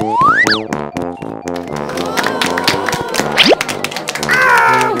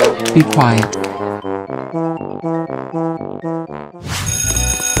 Be quiet.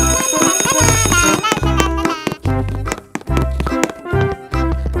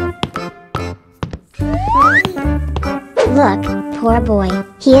 Look, poor boy.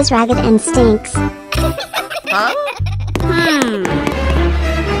 He is ragged and stinks. Huh?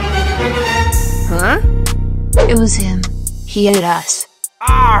 Huh? It was him. He ate us.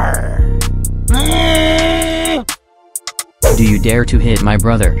 Arr! Do you dare to hit my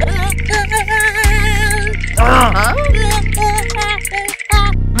brother? Huh?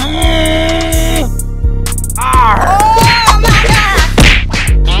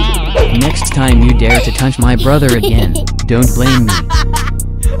 Next time you dare to touch my brother again, don't blame me.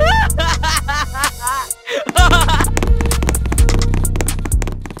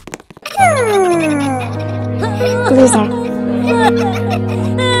 Loser.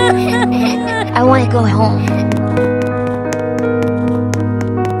 I want to go home.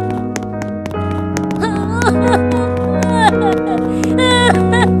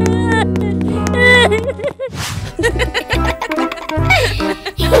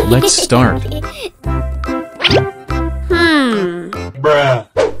 Let's start. Bruh.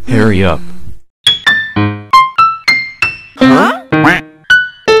 Hurry up. Huh?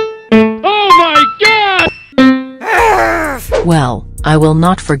 Oh my god! Well, I will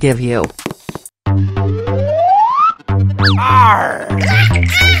not forgive you. Arr!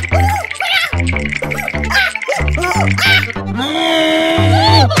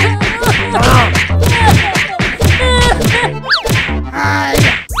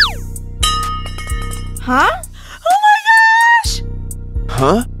 Huh? Oh my gosh!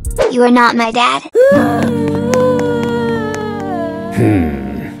 Huh? You are not my dad?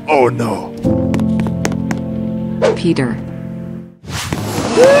 Oh no. Peter.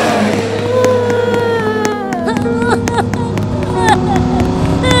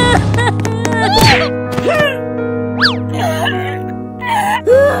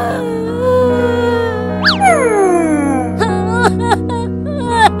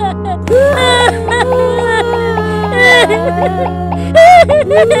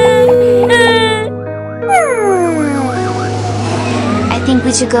 I think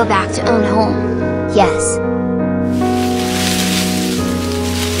we should go back to own home. Yes.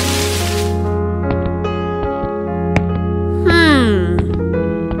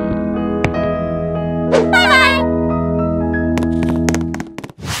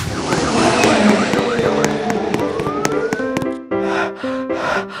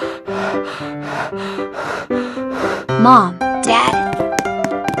 Mom, Dad.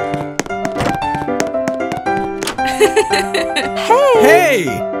 Hey!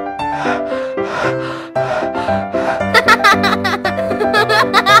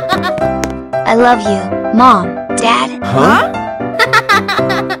 I love you, Mom, Dad. Huh?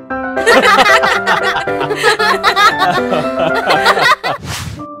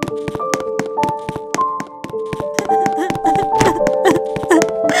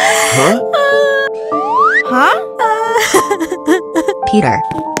 Huh? Huh? Peter.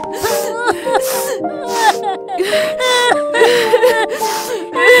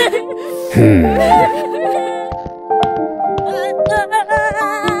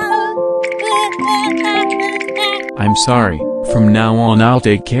 I'm sorry. From now on I'll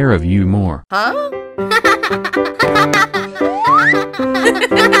take care of you more. Huh?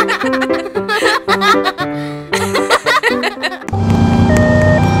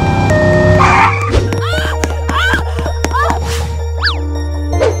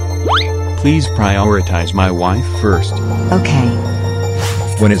 Please prioritize my wife first. Okay.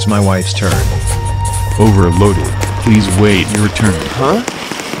 When it's my wife's turn. Overloaded. Please wait your turn. Huh?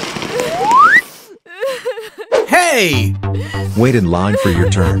 Hey! Wait in line for your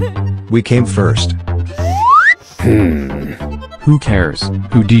turn. We came first. Who cares?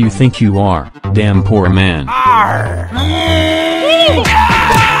 Who do you think you are? Damn poor man. Arr!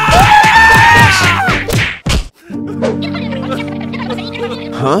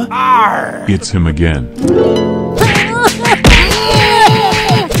 Huh? Arr! It's him again.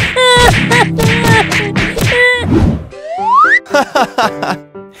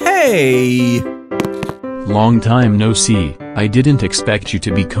 Hey! Long time no see. I didn't expect you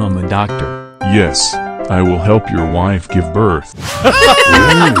to become a doctor. Yes, I will help your wife give birth.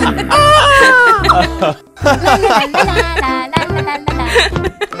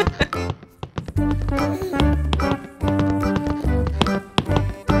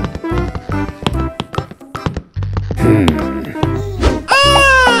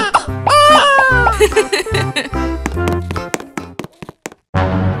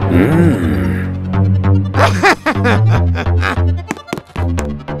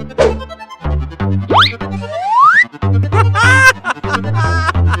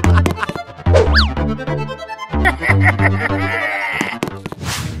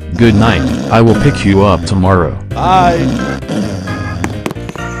 Good night. I will pick you up tomorrow. Bye.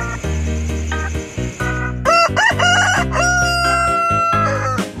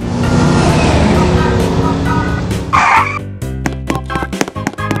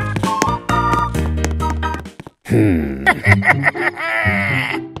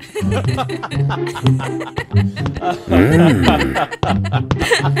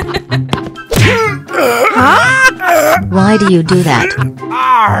 Why do you do that?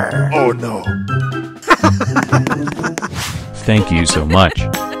 Oh no. Thank you so much.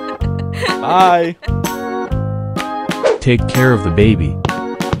 Bye. Take care of the baby.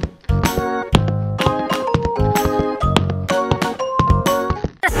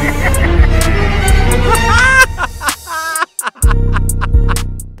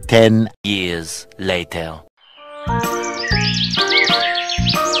 Ten years later.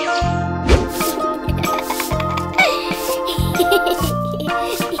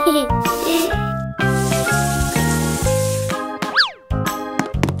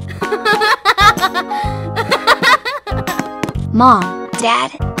 Mom,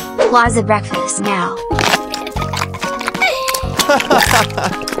 Dad, plaza breakfast now.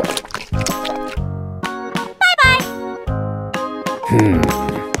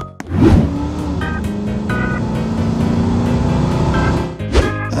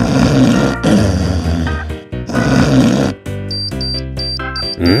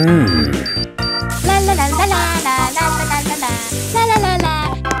 La la la la la la la la la la la la.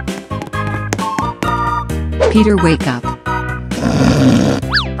 Peter, wake up.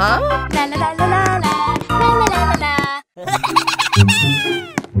 Huh? La la la la la la la la la la.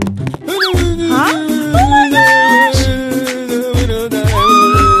 Huh? Oh my gosh!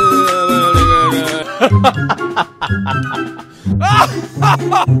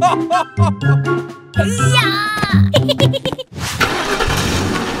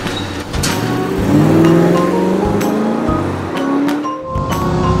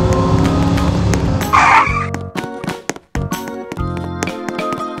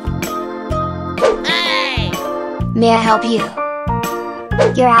 May I help you?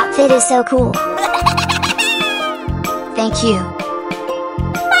 Your outfit is so cool. Thank you.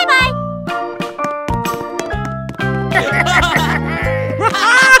 Bye-bye.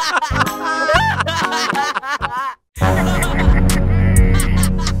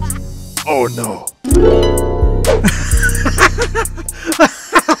 Oh no.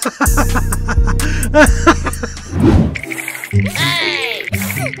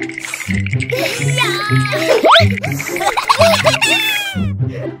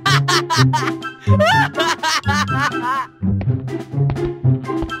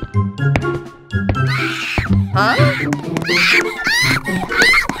 Huh?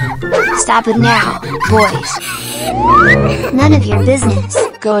 Stop it now, boys. None of your business.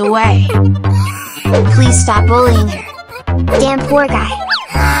 Go away. Please stop bullying her. Damn poor guy.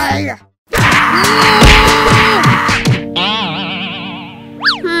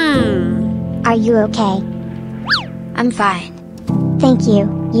 Are you okay? I'm fine. Thank you.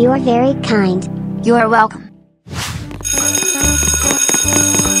 You are very kind. You are welcome.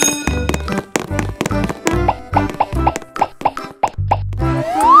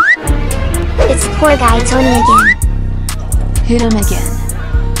 It's poor guy Tony again. Hit him again.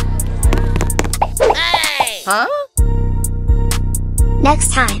 Hey! Huh?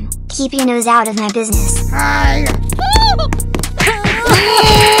 Next time, keep your nose out of my business. Hi.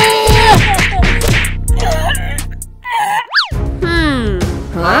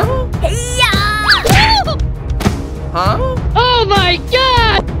 Huh? Huh? Oh my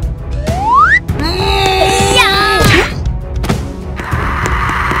god!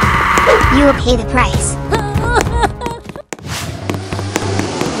 You will pay the price.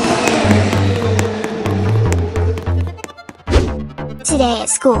 Today at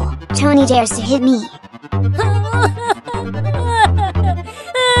school, Tony dares to hit me.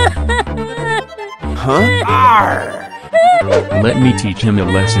 Huh? Let me teach him a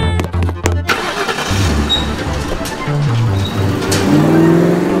lesson.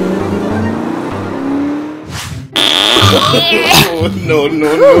 No, no,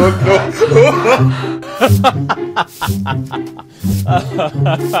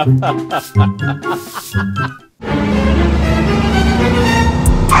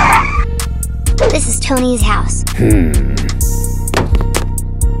 This is Tony's house.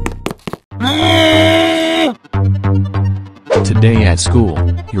 Today at school,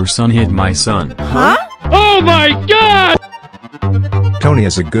 your son hit my son. Huh? Oh my god! Tony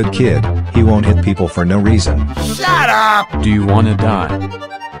is a good kid. He won't hit people for no reason. Shut up! Do you wanna die?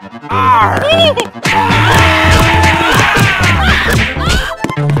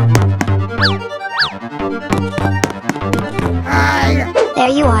 There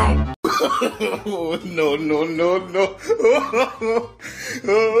you are. No, no, no, no.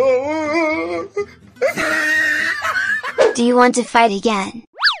 Do you want to fight again?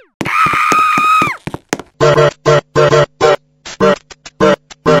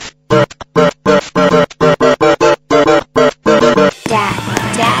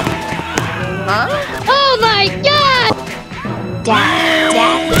 Dad. Huh? Oh my god! Dad.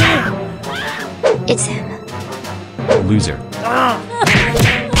 It's him. Loser.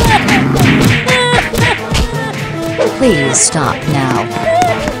 Please stop now.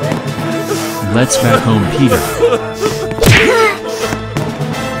 Let's back home, Peter.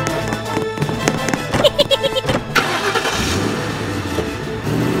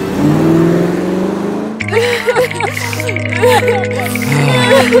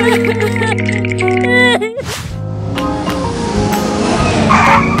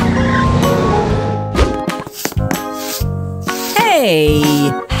 Hey!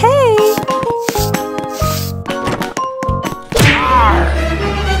 Hey!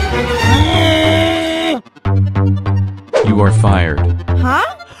 You are fired. Huh?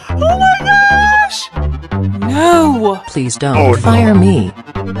 Oh my gosh! No! Please don't fire me.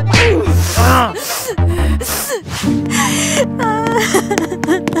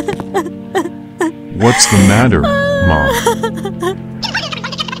 What's the matter, Mom?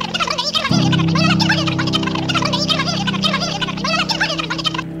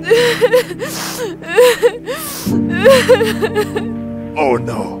 Oh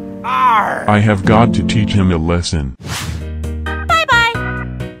no. I have got to teach him a lesson. Bye-bye.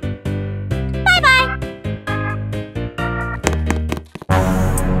 Bye-bye.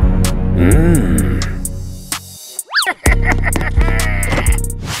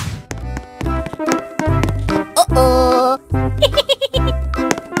 Uh-oh.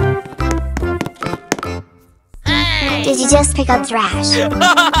 Did you just pick up trash?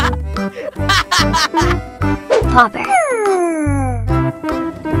 Popper.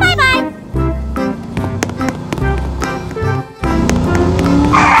 Bye-bye.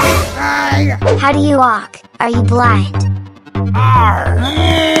 How do you walk? Are you blind?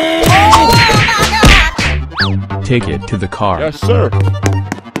 Take it to the car. Yes, sir.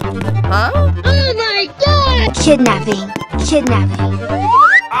 Huh? Oh my god! Kidnapping.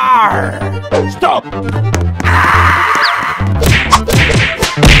 Stop!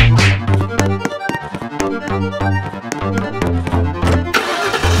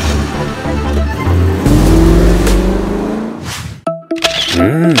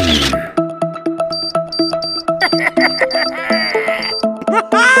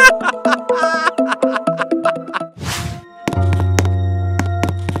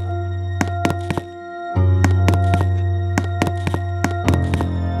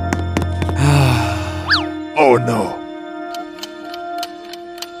 Oh no.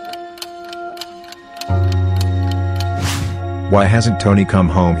 Why hasn't Tony come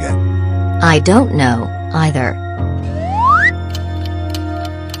home yet? I don't know, either.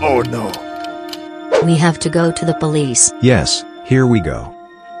 Oh no. We have to go to the police. Yes, Here we go.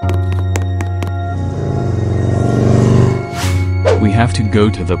 We have to go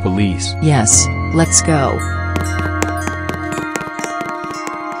to the police. Yes, let's go.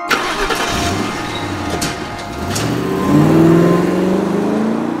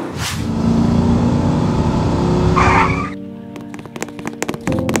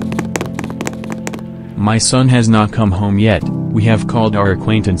 My son has not come home yet. We have called our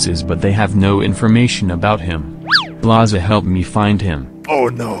acquaintances but they have no information about him. Blaza, help me find him. Oh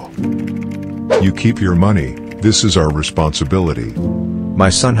no. You keep your money, this is our responsibility. My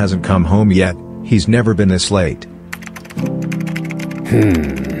son hasn't come home yet, he's never been this late.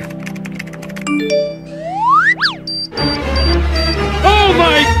 Oh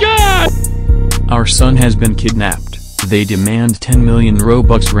my god! Our son has been kidnapped. They demand 10 million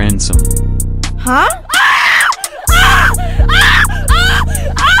Robux ransom. Huh?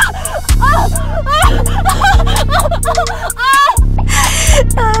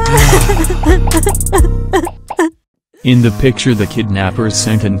 In the picture the kidnappers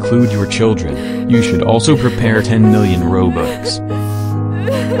sent include your children. You should also prepare 10 million Robux.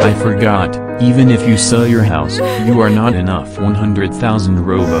 I forgot, even if you sell your house, you are not enough 100,000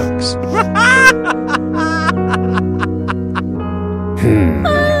 Robux.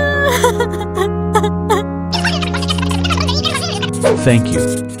 Thank you.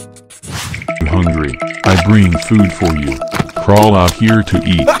 I'm hungry. I bring food for you. Crawl out here to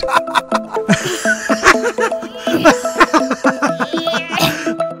eat.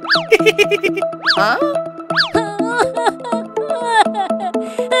 Huh?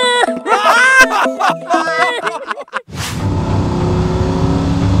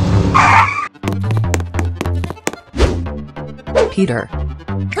 Peter.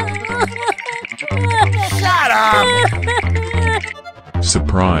 Shut up!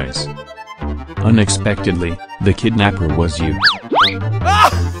 Surprise. Unexpectedly, the kidnapper was you.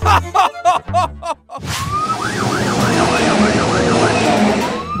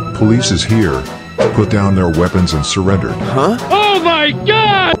 Police is here. Put down their weapons and surrender. Huh? Oh my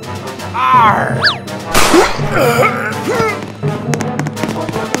god! Arr!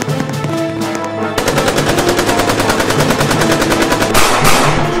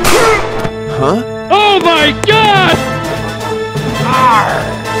 Huh? Oh my god! Arr!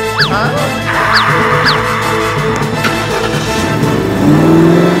 Huh?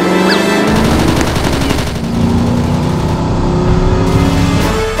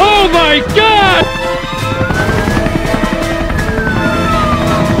 Oh my god!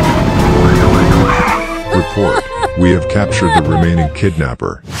 Report. We have captured the remaining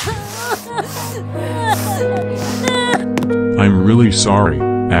kidnapper. I'm really sorry,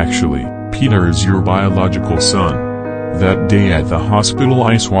 actually. Peter is your biological son. That day at the hospital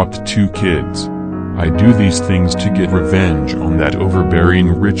I swapped 2 kids. I do these things to get revenge on that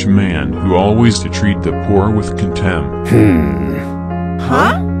overbearing rich man who always treat the poor with contempt.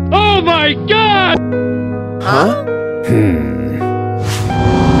 Huh? Oh my god! Huh?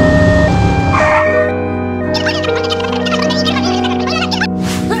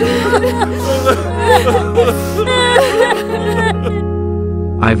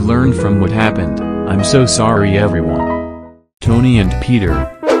 I've learned from what happened. I'm so sorry everyone. Tony and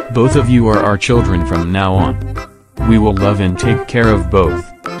Peter, both of you are our children from now on. We will love and take care of both.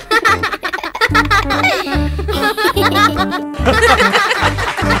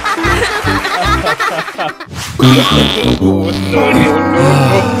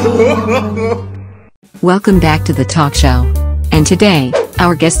 Welcome back to the talk show. And today,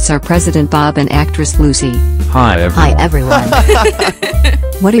 our guests are President Bob and actress Lucy. Hi everyone.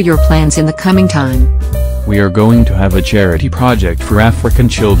 What are your plans in the coming time? We are going to have a charity project for African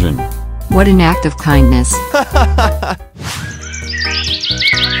children. What an act of kindness.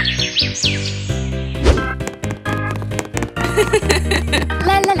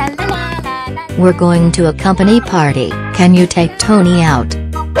 We're going to a company party. Can you take Tony out?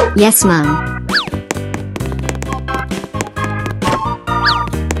 Yes, Mom.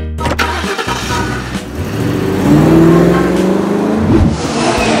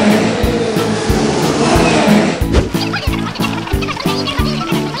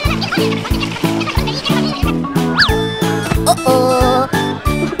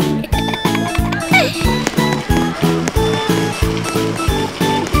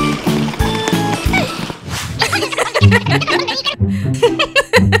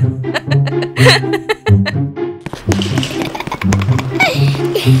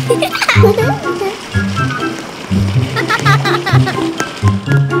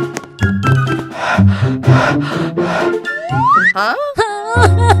 Huh?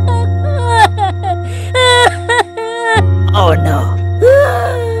 Oh no.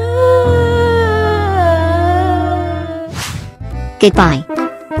 Goodbye.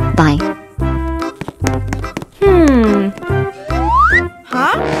 Bye.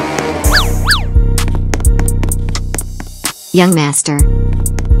 Huh? Young master.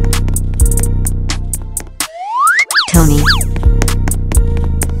 Tony.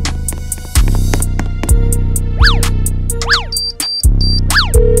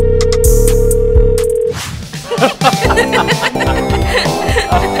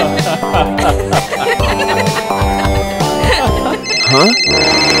 Huh?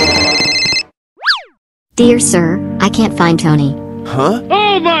 Dear sir, I can't find Tony. Huh?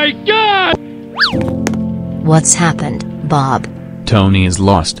 Oh my god! What's happened, Bob? Tony is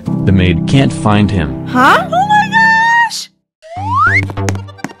lost. The maid can't find him. Huh? Oh my gosh!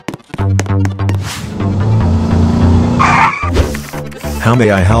 How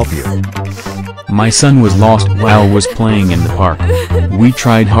may I help you? My son was lost while was playing in the park. We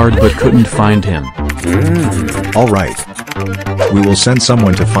tried hard but couldn't find him. All right. We will send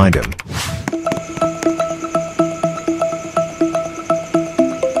someone to find him.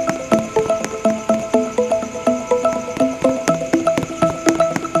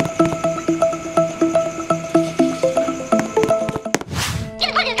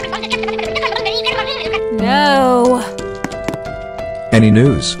 No. Any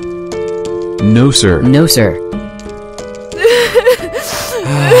news? No, sir. No, sir.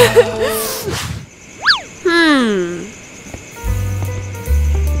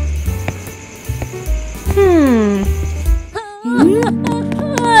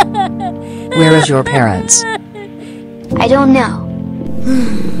 Where is your parents? I don't know.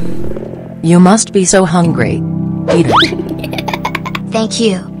 You must be so hungry. Eat it. Thank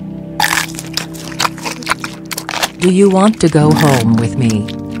you. Do you want to go home with me?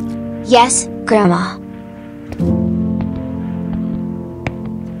 Yes, Grandma.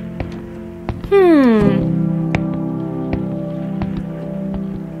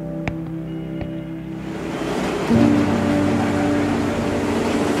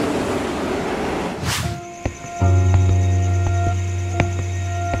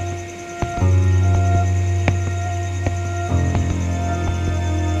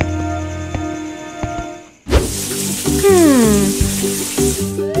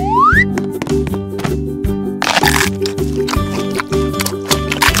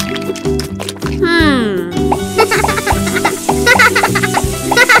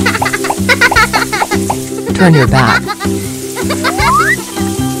 Turn your back.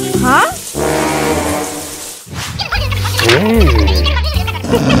 Huh?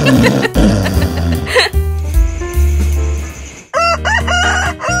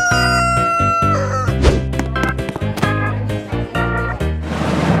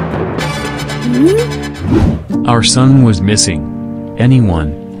 Our son was missing.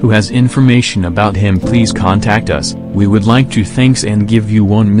 Anyone who has information about him, please contact us. We would like to thanks and give you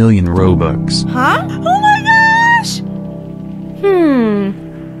 1 million Robux. Huh? Oh my gosh!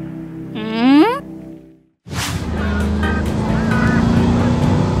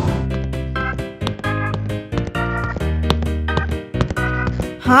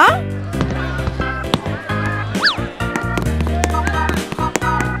 Huh?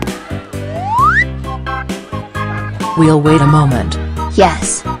 We'll wait a moment.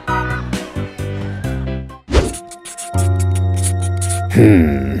 Yes.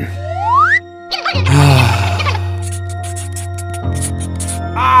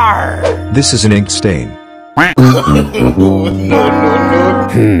 This is an ink stain.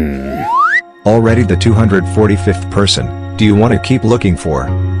 Already the 245th person. Do you want to keep looking for?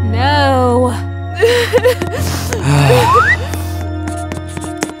 No.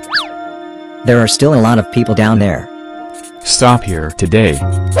 There are still a lot of people down there. Stop here today.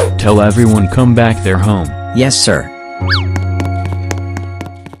 Tell everyone come back their home. Yes, sir.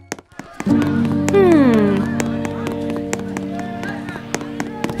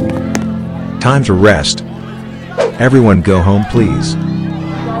 Time to rest. Everyone go home, please.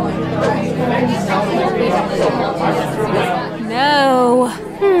 No.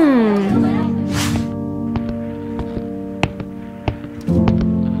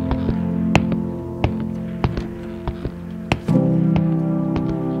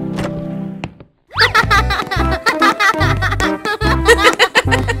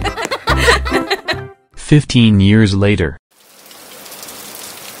 "15 years later.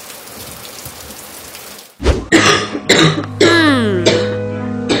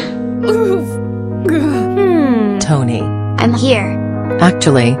 Tony. I'm here.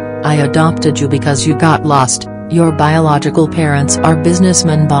 Actually, I adopted you because you got lost. Your biological parents are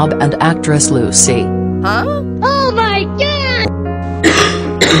businessman Bob and actress Lucy. Huh? Oh my god!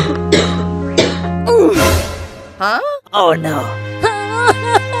 Huh? Oh no.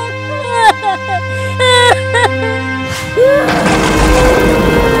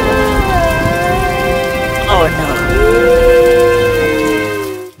 Oh no.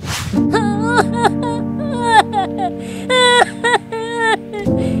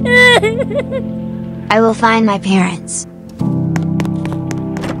 I will find my parents.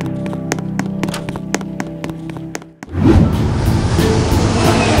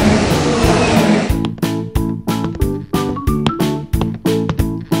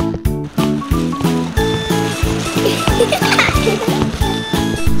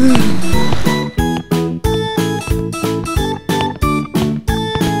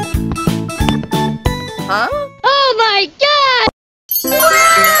 Huh? Oh my god!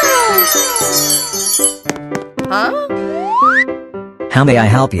 Huh? How may I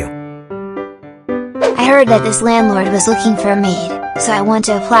help you? I heard that this landlord was looking for a maid, so I want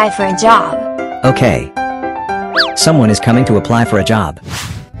to apply for a job. Okay. Someone is coming to apply for a job.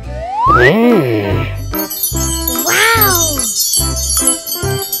 Wow!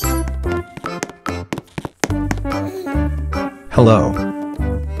 Hello.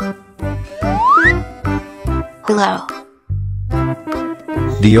 Hello.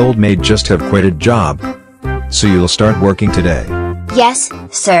 The old maid just have quitted job. So you'll start working today. Yes,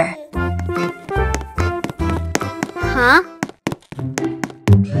 sir. Huh?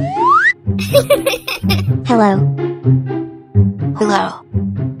 Hello. Hello.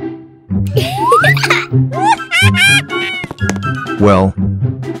 Well,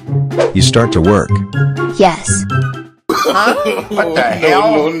 you start to work. Yes. Huh? What the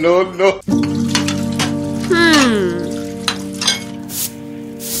hell? No.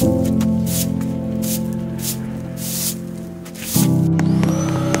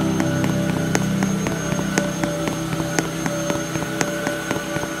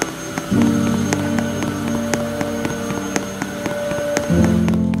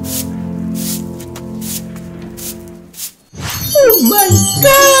 Oh my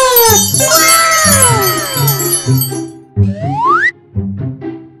god!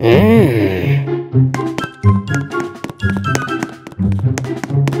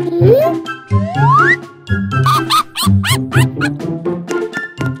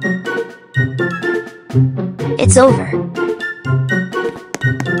 It's over.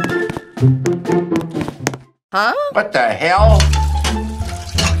 Huh? What the hell?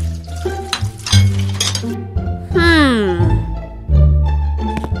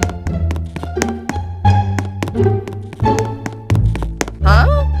 Huh?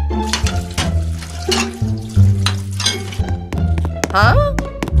 Huh?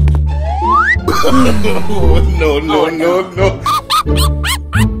 No.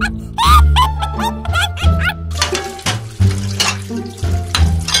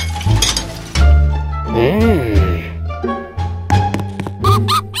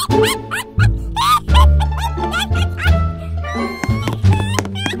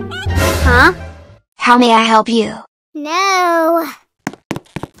 Huh? How may I help you? No.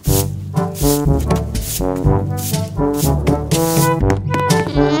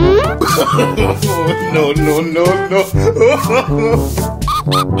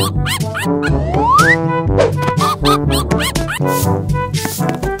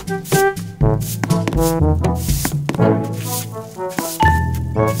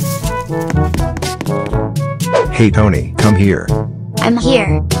 Hey Tony, come here. I'm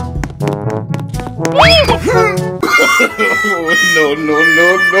here.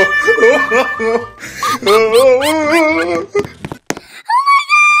 No.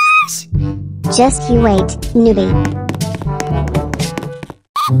 Just you wait, newbie.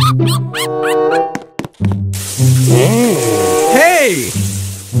 Hey!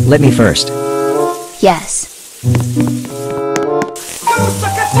 Let me first. Yes.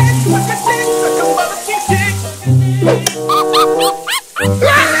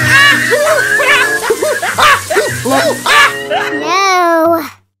 No.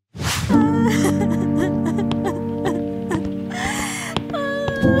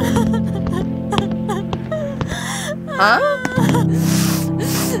 Huh?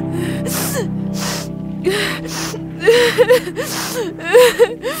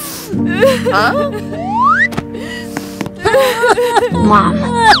 Huh? Mom.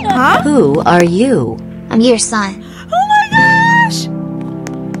 Huh? Who are you? I'm your son. Oh my gosh!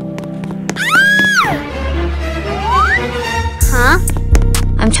 Huh?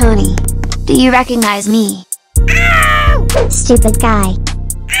 I'm Tony. Do you recognize me? Stupid guy.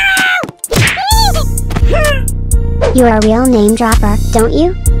 You are a real name dropper, don't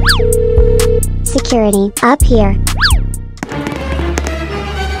you? Security, up here.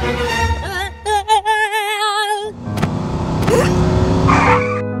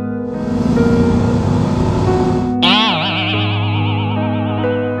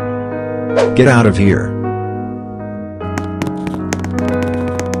 Get out of here.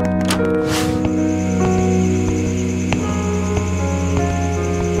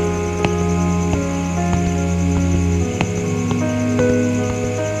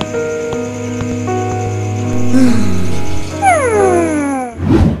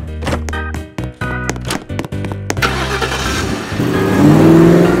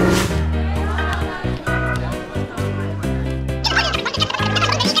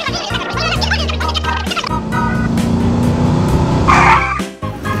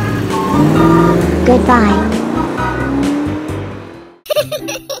 Goodbye.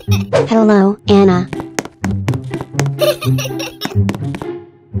 Hello, Anna.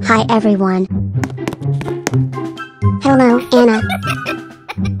 Hi everyone. Hello, Anna.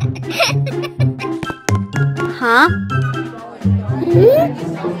 Huh?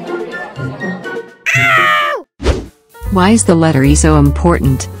 Why is the letter E so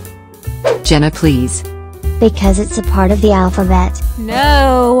important? Jenna, please. Because it's a part of the alphabet.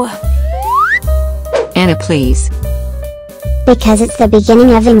 No. Anna, please. Because it's the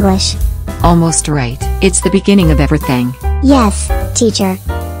beginning of English. Almost right. It's the beginning of everything. Yes, teacher.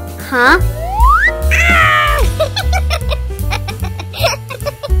 Huh?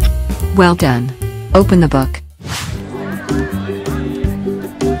 Well done. Open the book.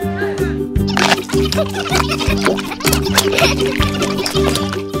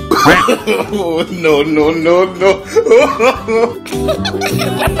 Oh, no, no, no, no.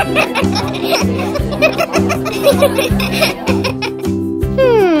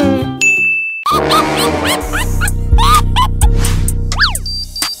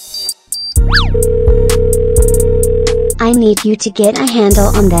 I need you to get a handle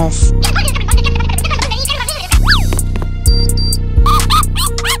on this.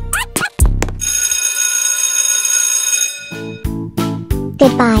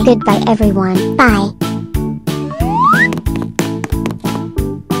 Goodbye. Goodbye everyone. Bye.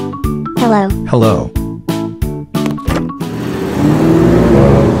 Hello. Hello.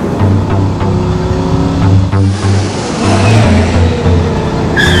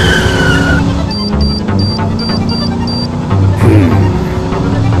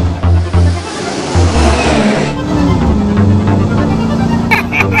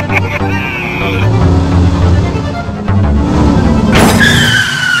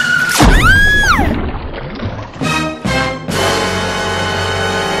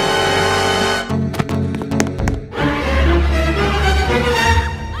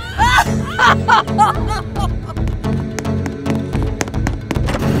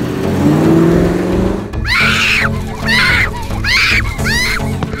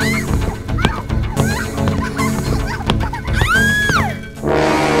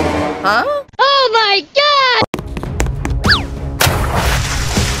 Huh? Oh my god!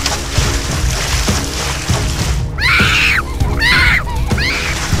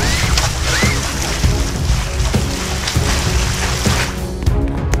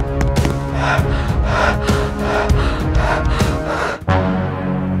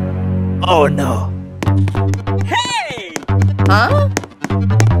 Oh no. Hey! Huh?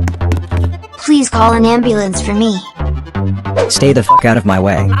 Please call an ambulance for me. Stay the fuck out of my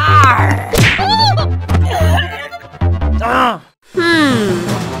way.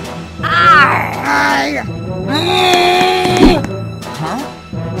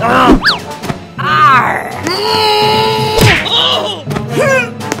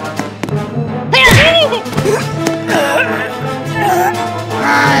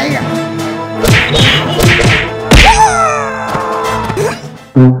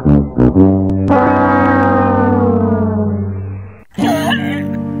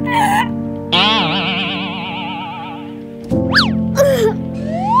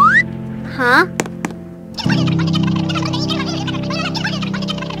 Huh?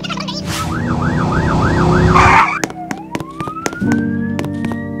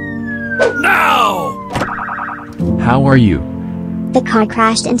 No! How are you? The car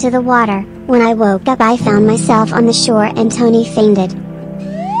crashed into the water. When I woke up I found myself on the shore and Tony fainted.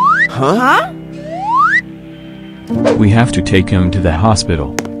 Huh? We have to take him to the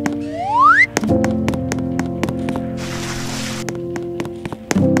hospital.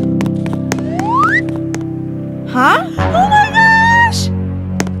 Huh? Oh my gosh!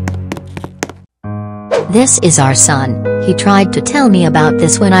 This is our son. He tried to tell me about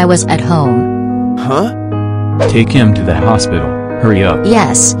this when I was at home. Huh? Take him to the hospital. Hurry up.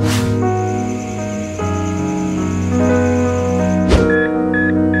 Yes.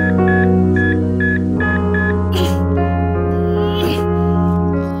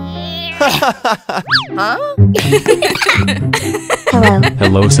 Huh? Hello.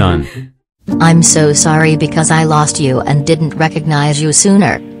 Hello, son. I'm so sorry because I lost you and didn't recognize you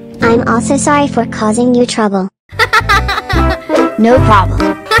sooner. I'm also sorry for causing you trouble. No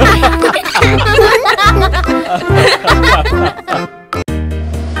problem.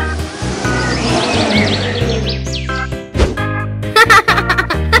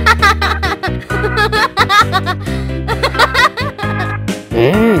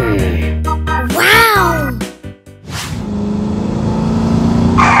 Wow!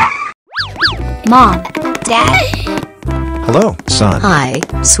 Mom, Dad. Hello, son. Hi,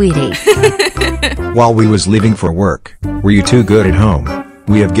 sweetie. While we was leaving for work, were you too good at home?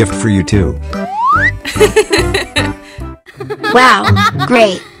 We have gift for you too. Wow,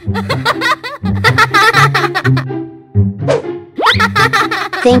 great.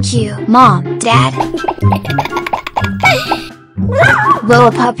 Thank you, Mom, Dad. Whoa,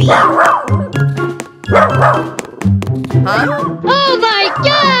 a puppy. Oh my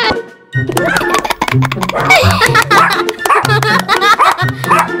god!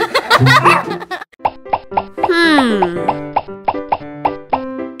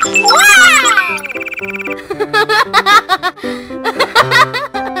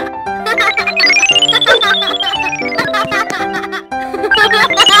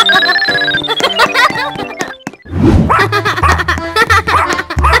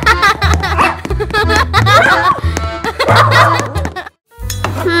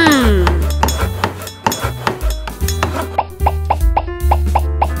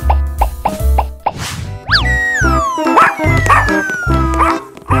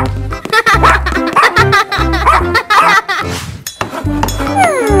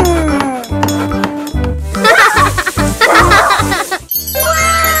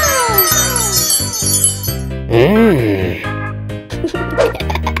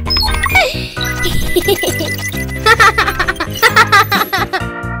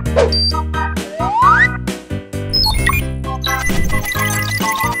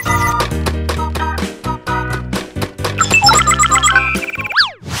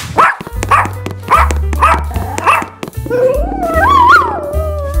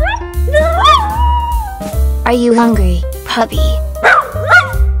 Are you hungry, puppy?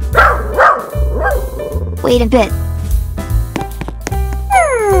 Wait a bit.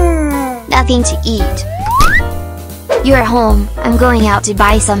 Nothing to eat. You're home, I'm going out to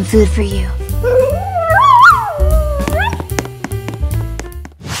buy some food for you.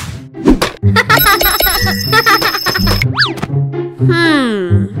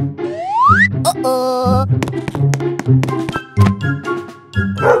 Uh-oh.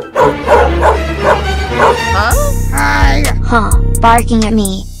 Huh, barking at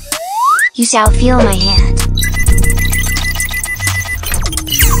me. You shall feel my hand.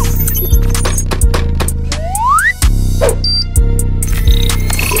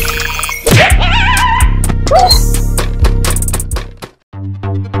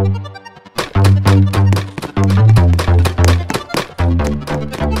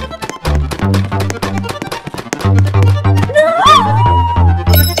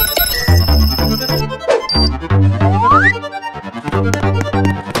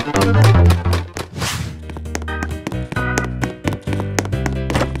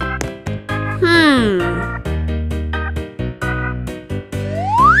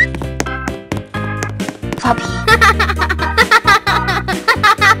 Puppy.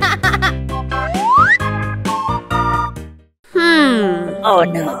 Oh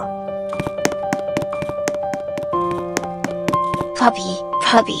no. Puppy,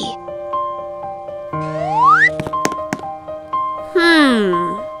 puppy.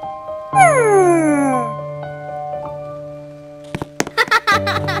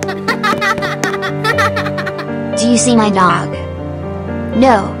 Do you see my dog?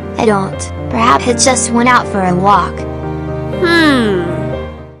 No, I don't. Perhaps it just went out for a walk.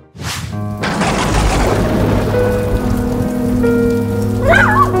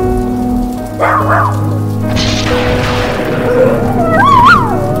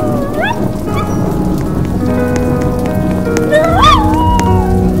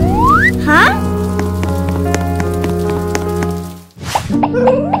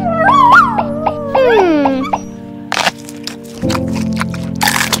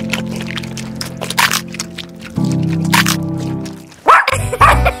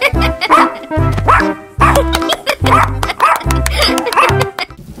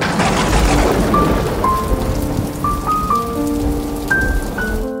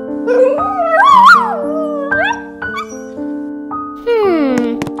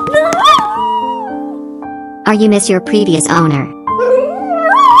 Or you miss your previous owner.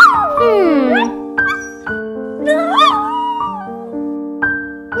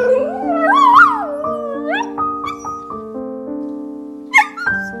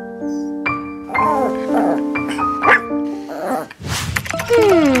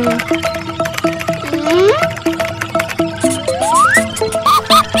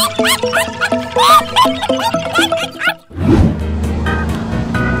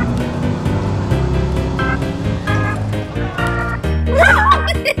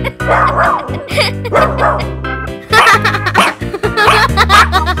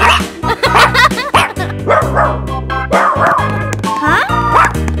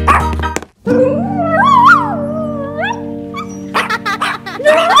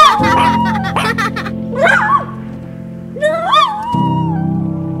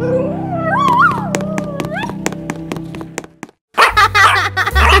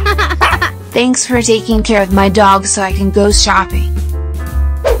 Thanks for taking care of my dog so I can go shopping.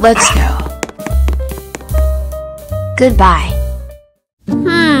 Let's go. Goodbye.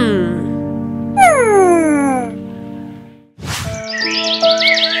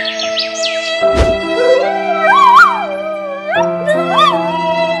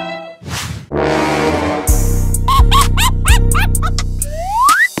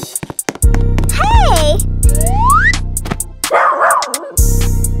 Hey!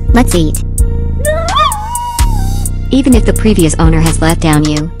 Let's eat. Even if the previous owner has let down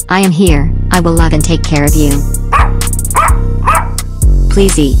you, I am here. I will love and take care of you.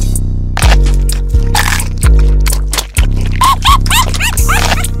 Please eat.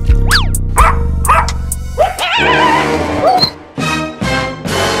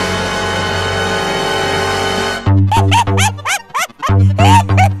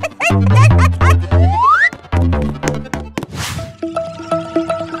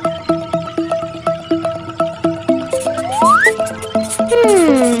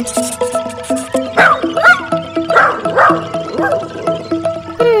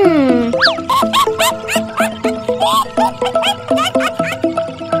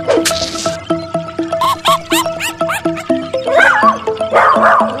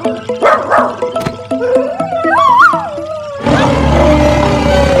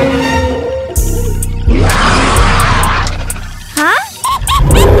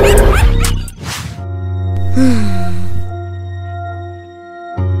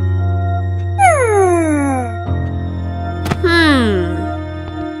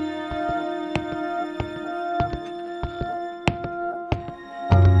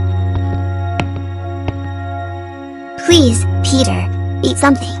 Please, Peter, eat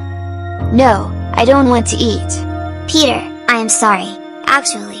something. No, I don't want to eat. Peter, I am sorry,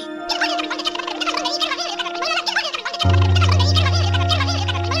 actually.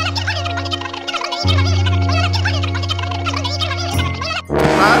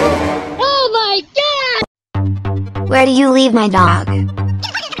 Oh my god! Where do you leave my dog?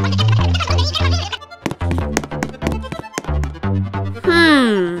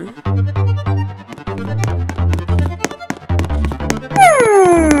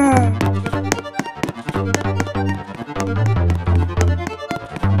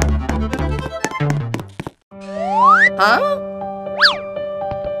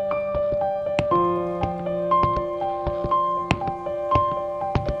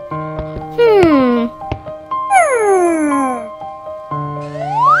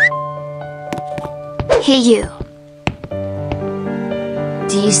 Hey you.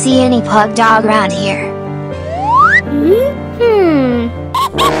 Do you see any pug dog around here?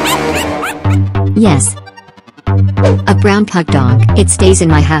 Yes. A brown pug dog. It stays in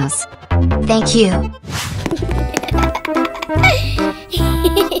my house. Thank you.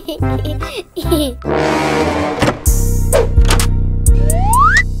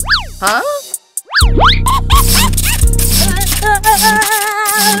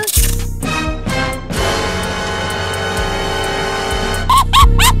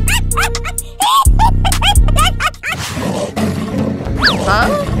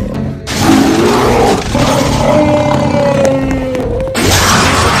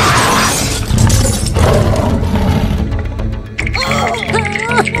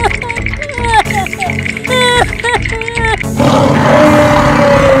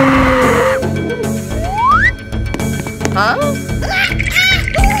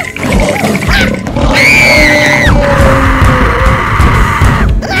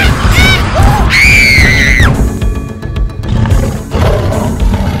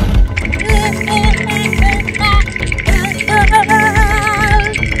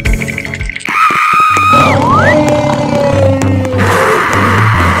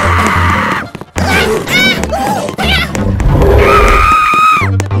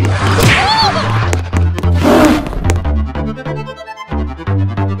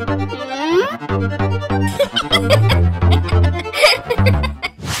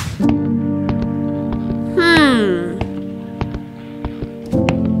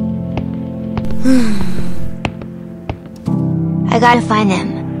 I gotta find them.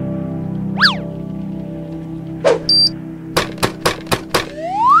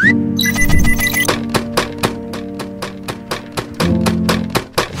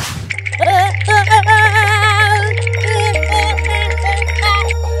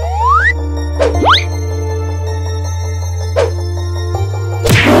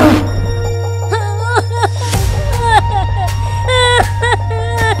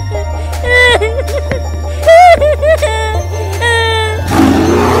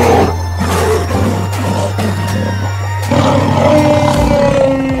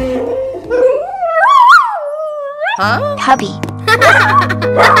 puppy.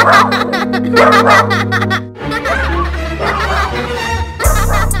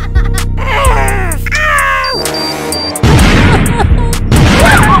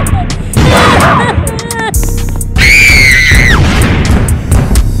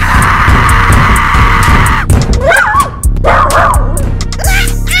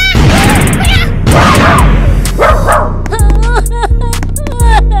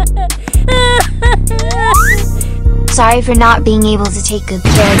 Sorry for not being able to take good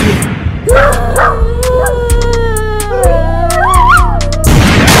care of you.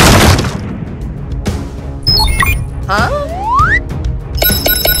 Huh?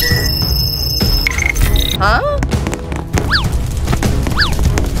 Huh?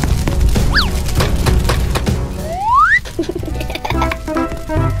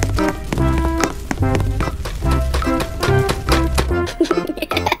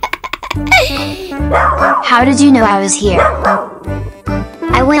 How did you know I was here?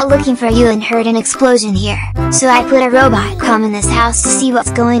 I went looking for you and heard an explosion here, so I put a robot come in this house to see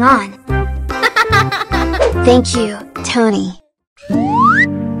what's going on. Thank you, Tony.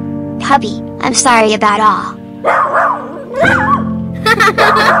 Puppy, I'm sorry about all.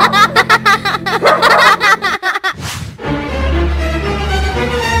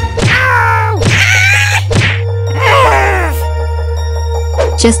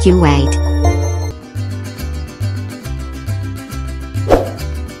 Just you wait.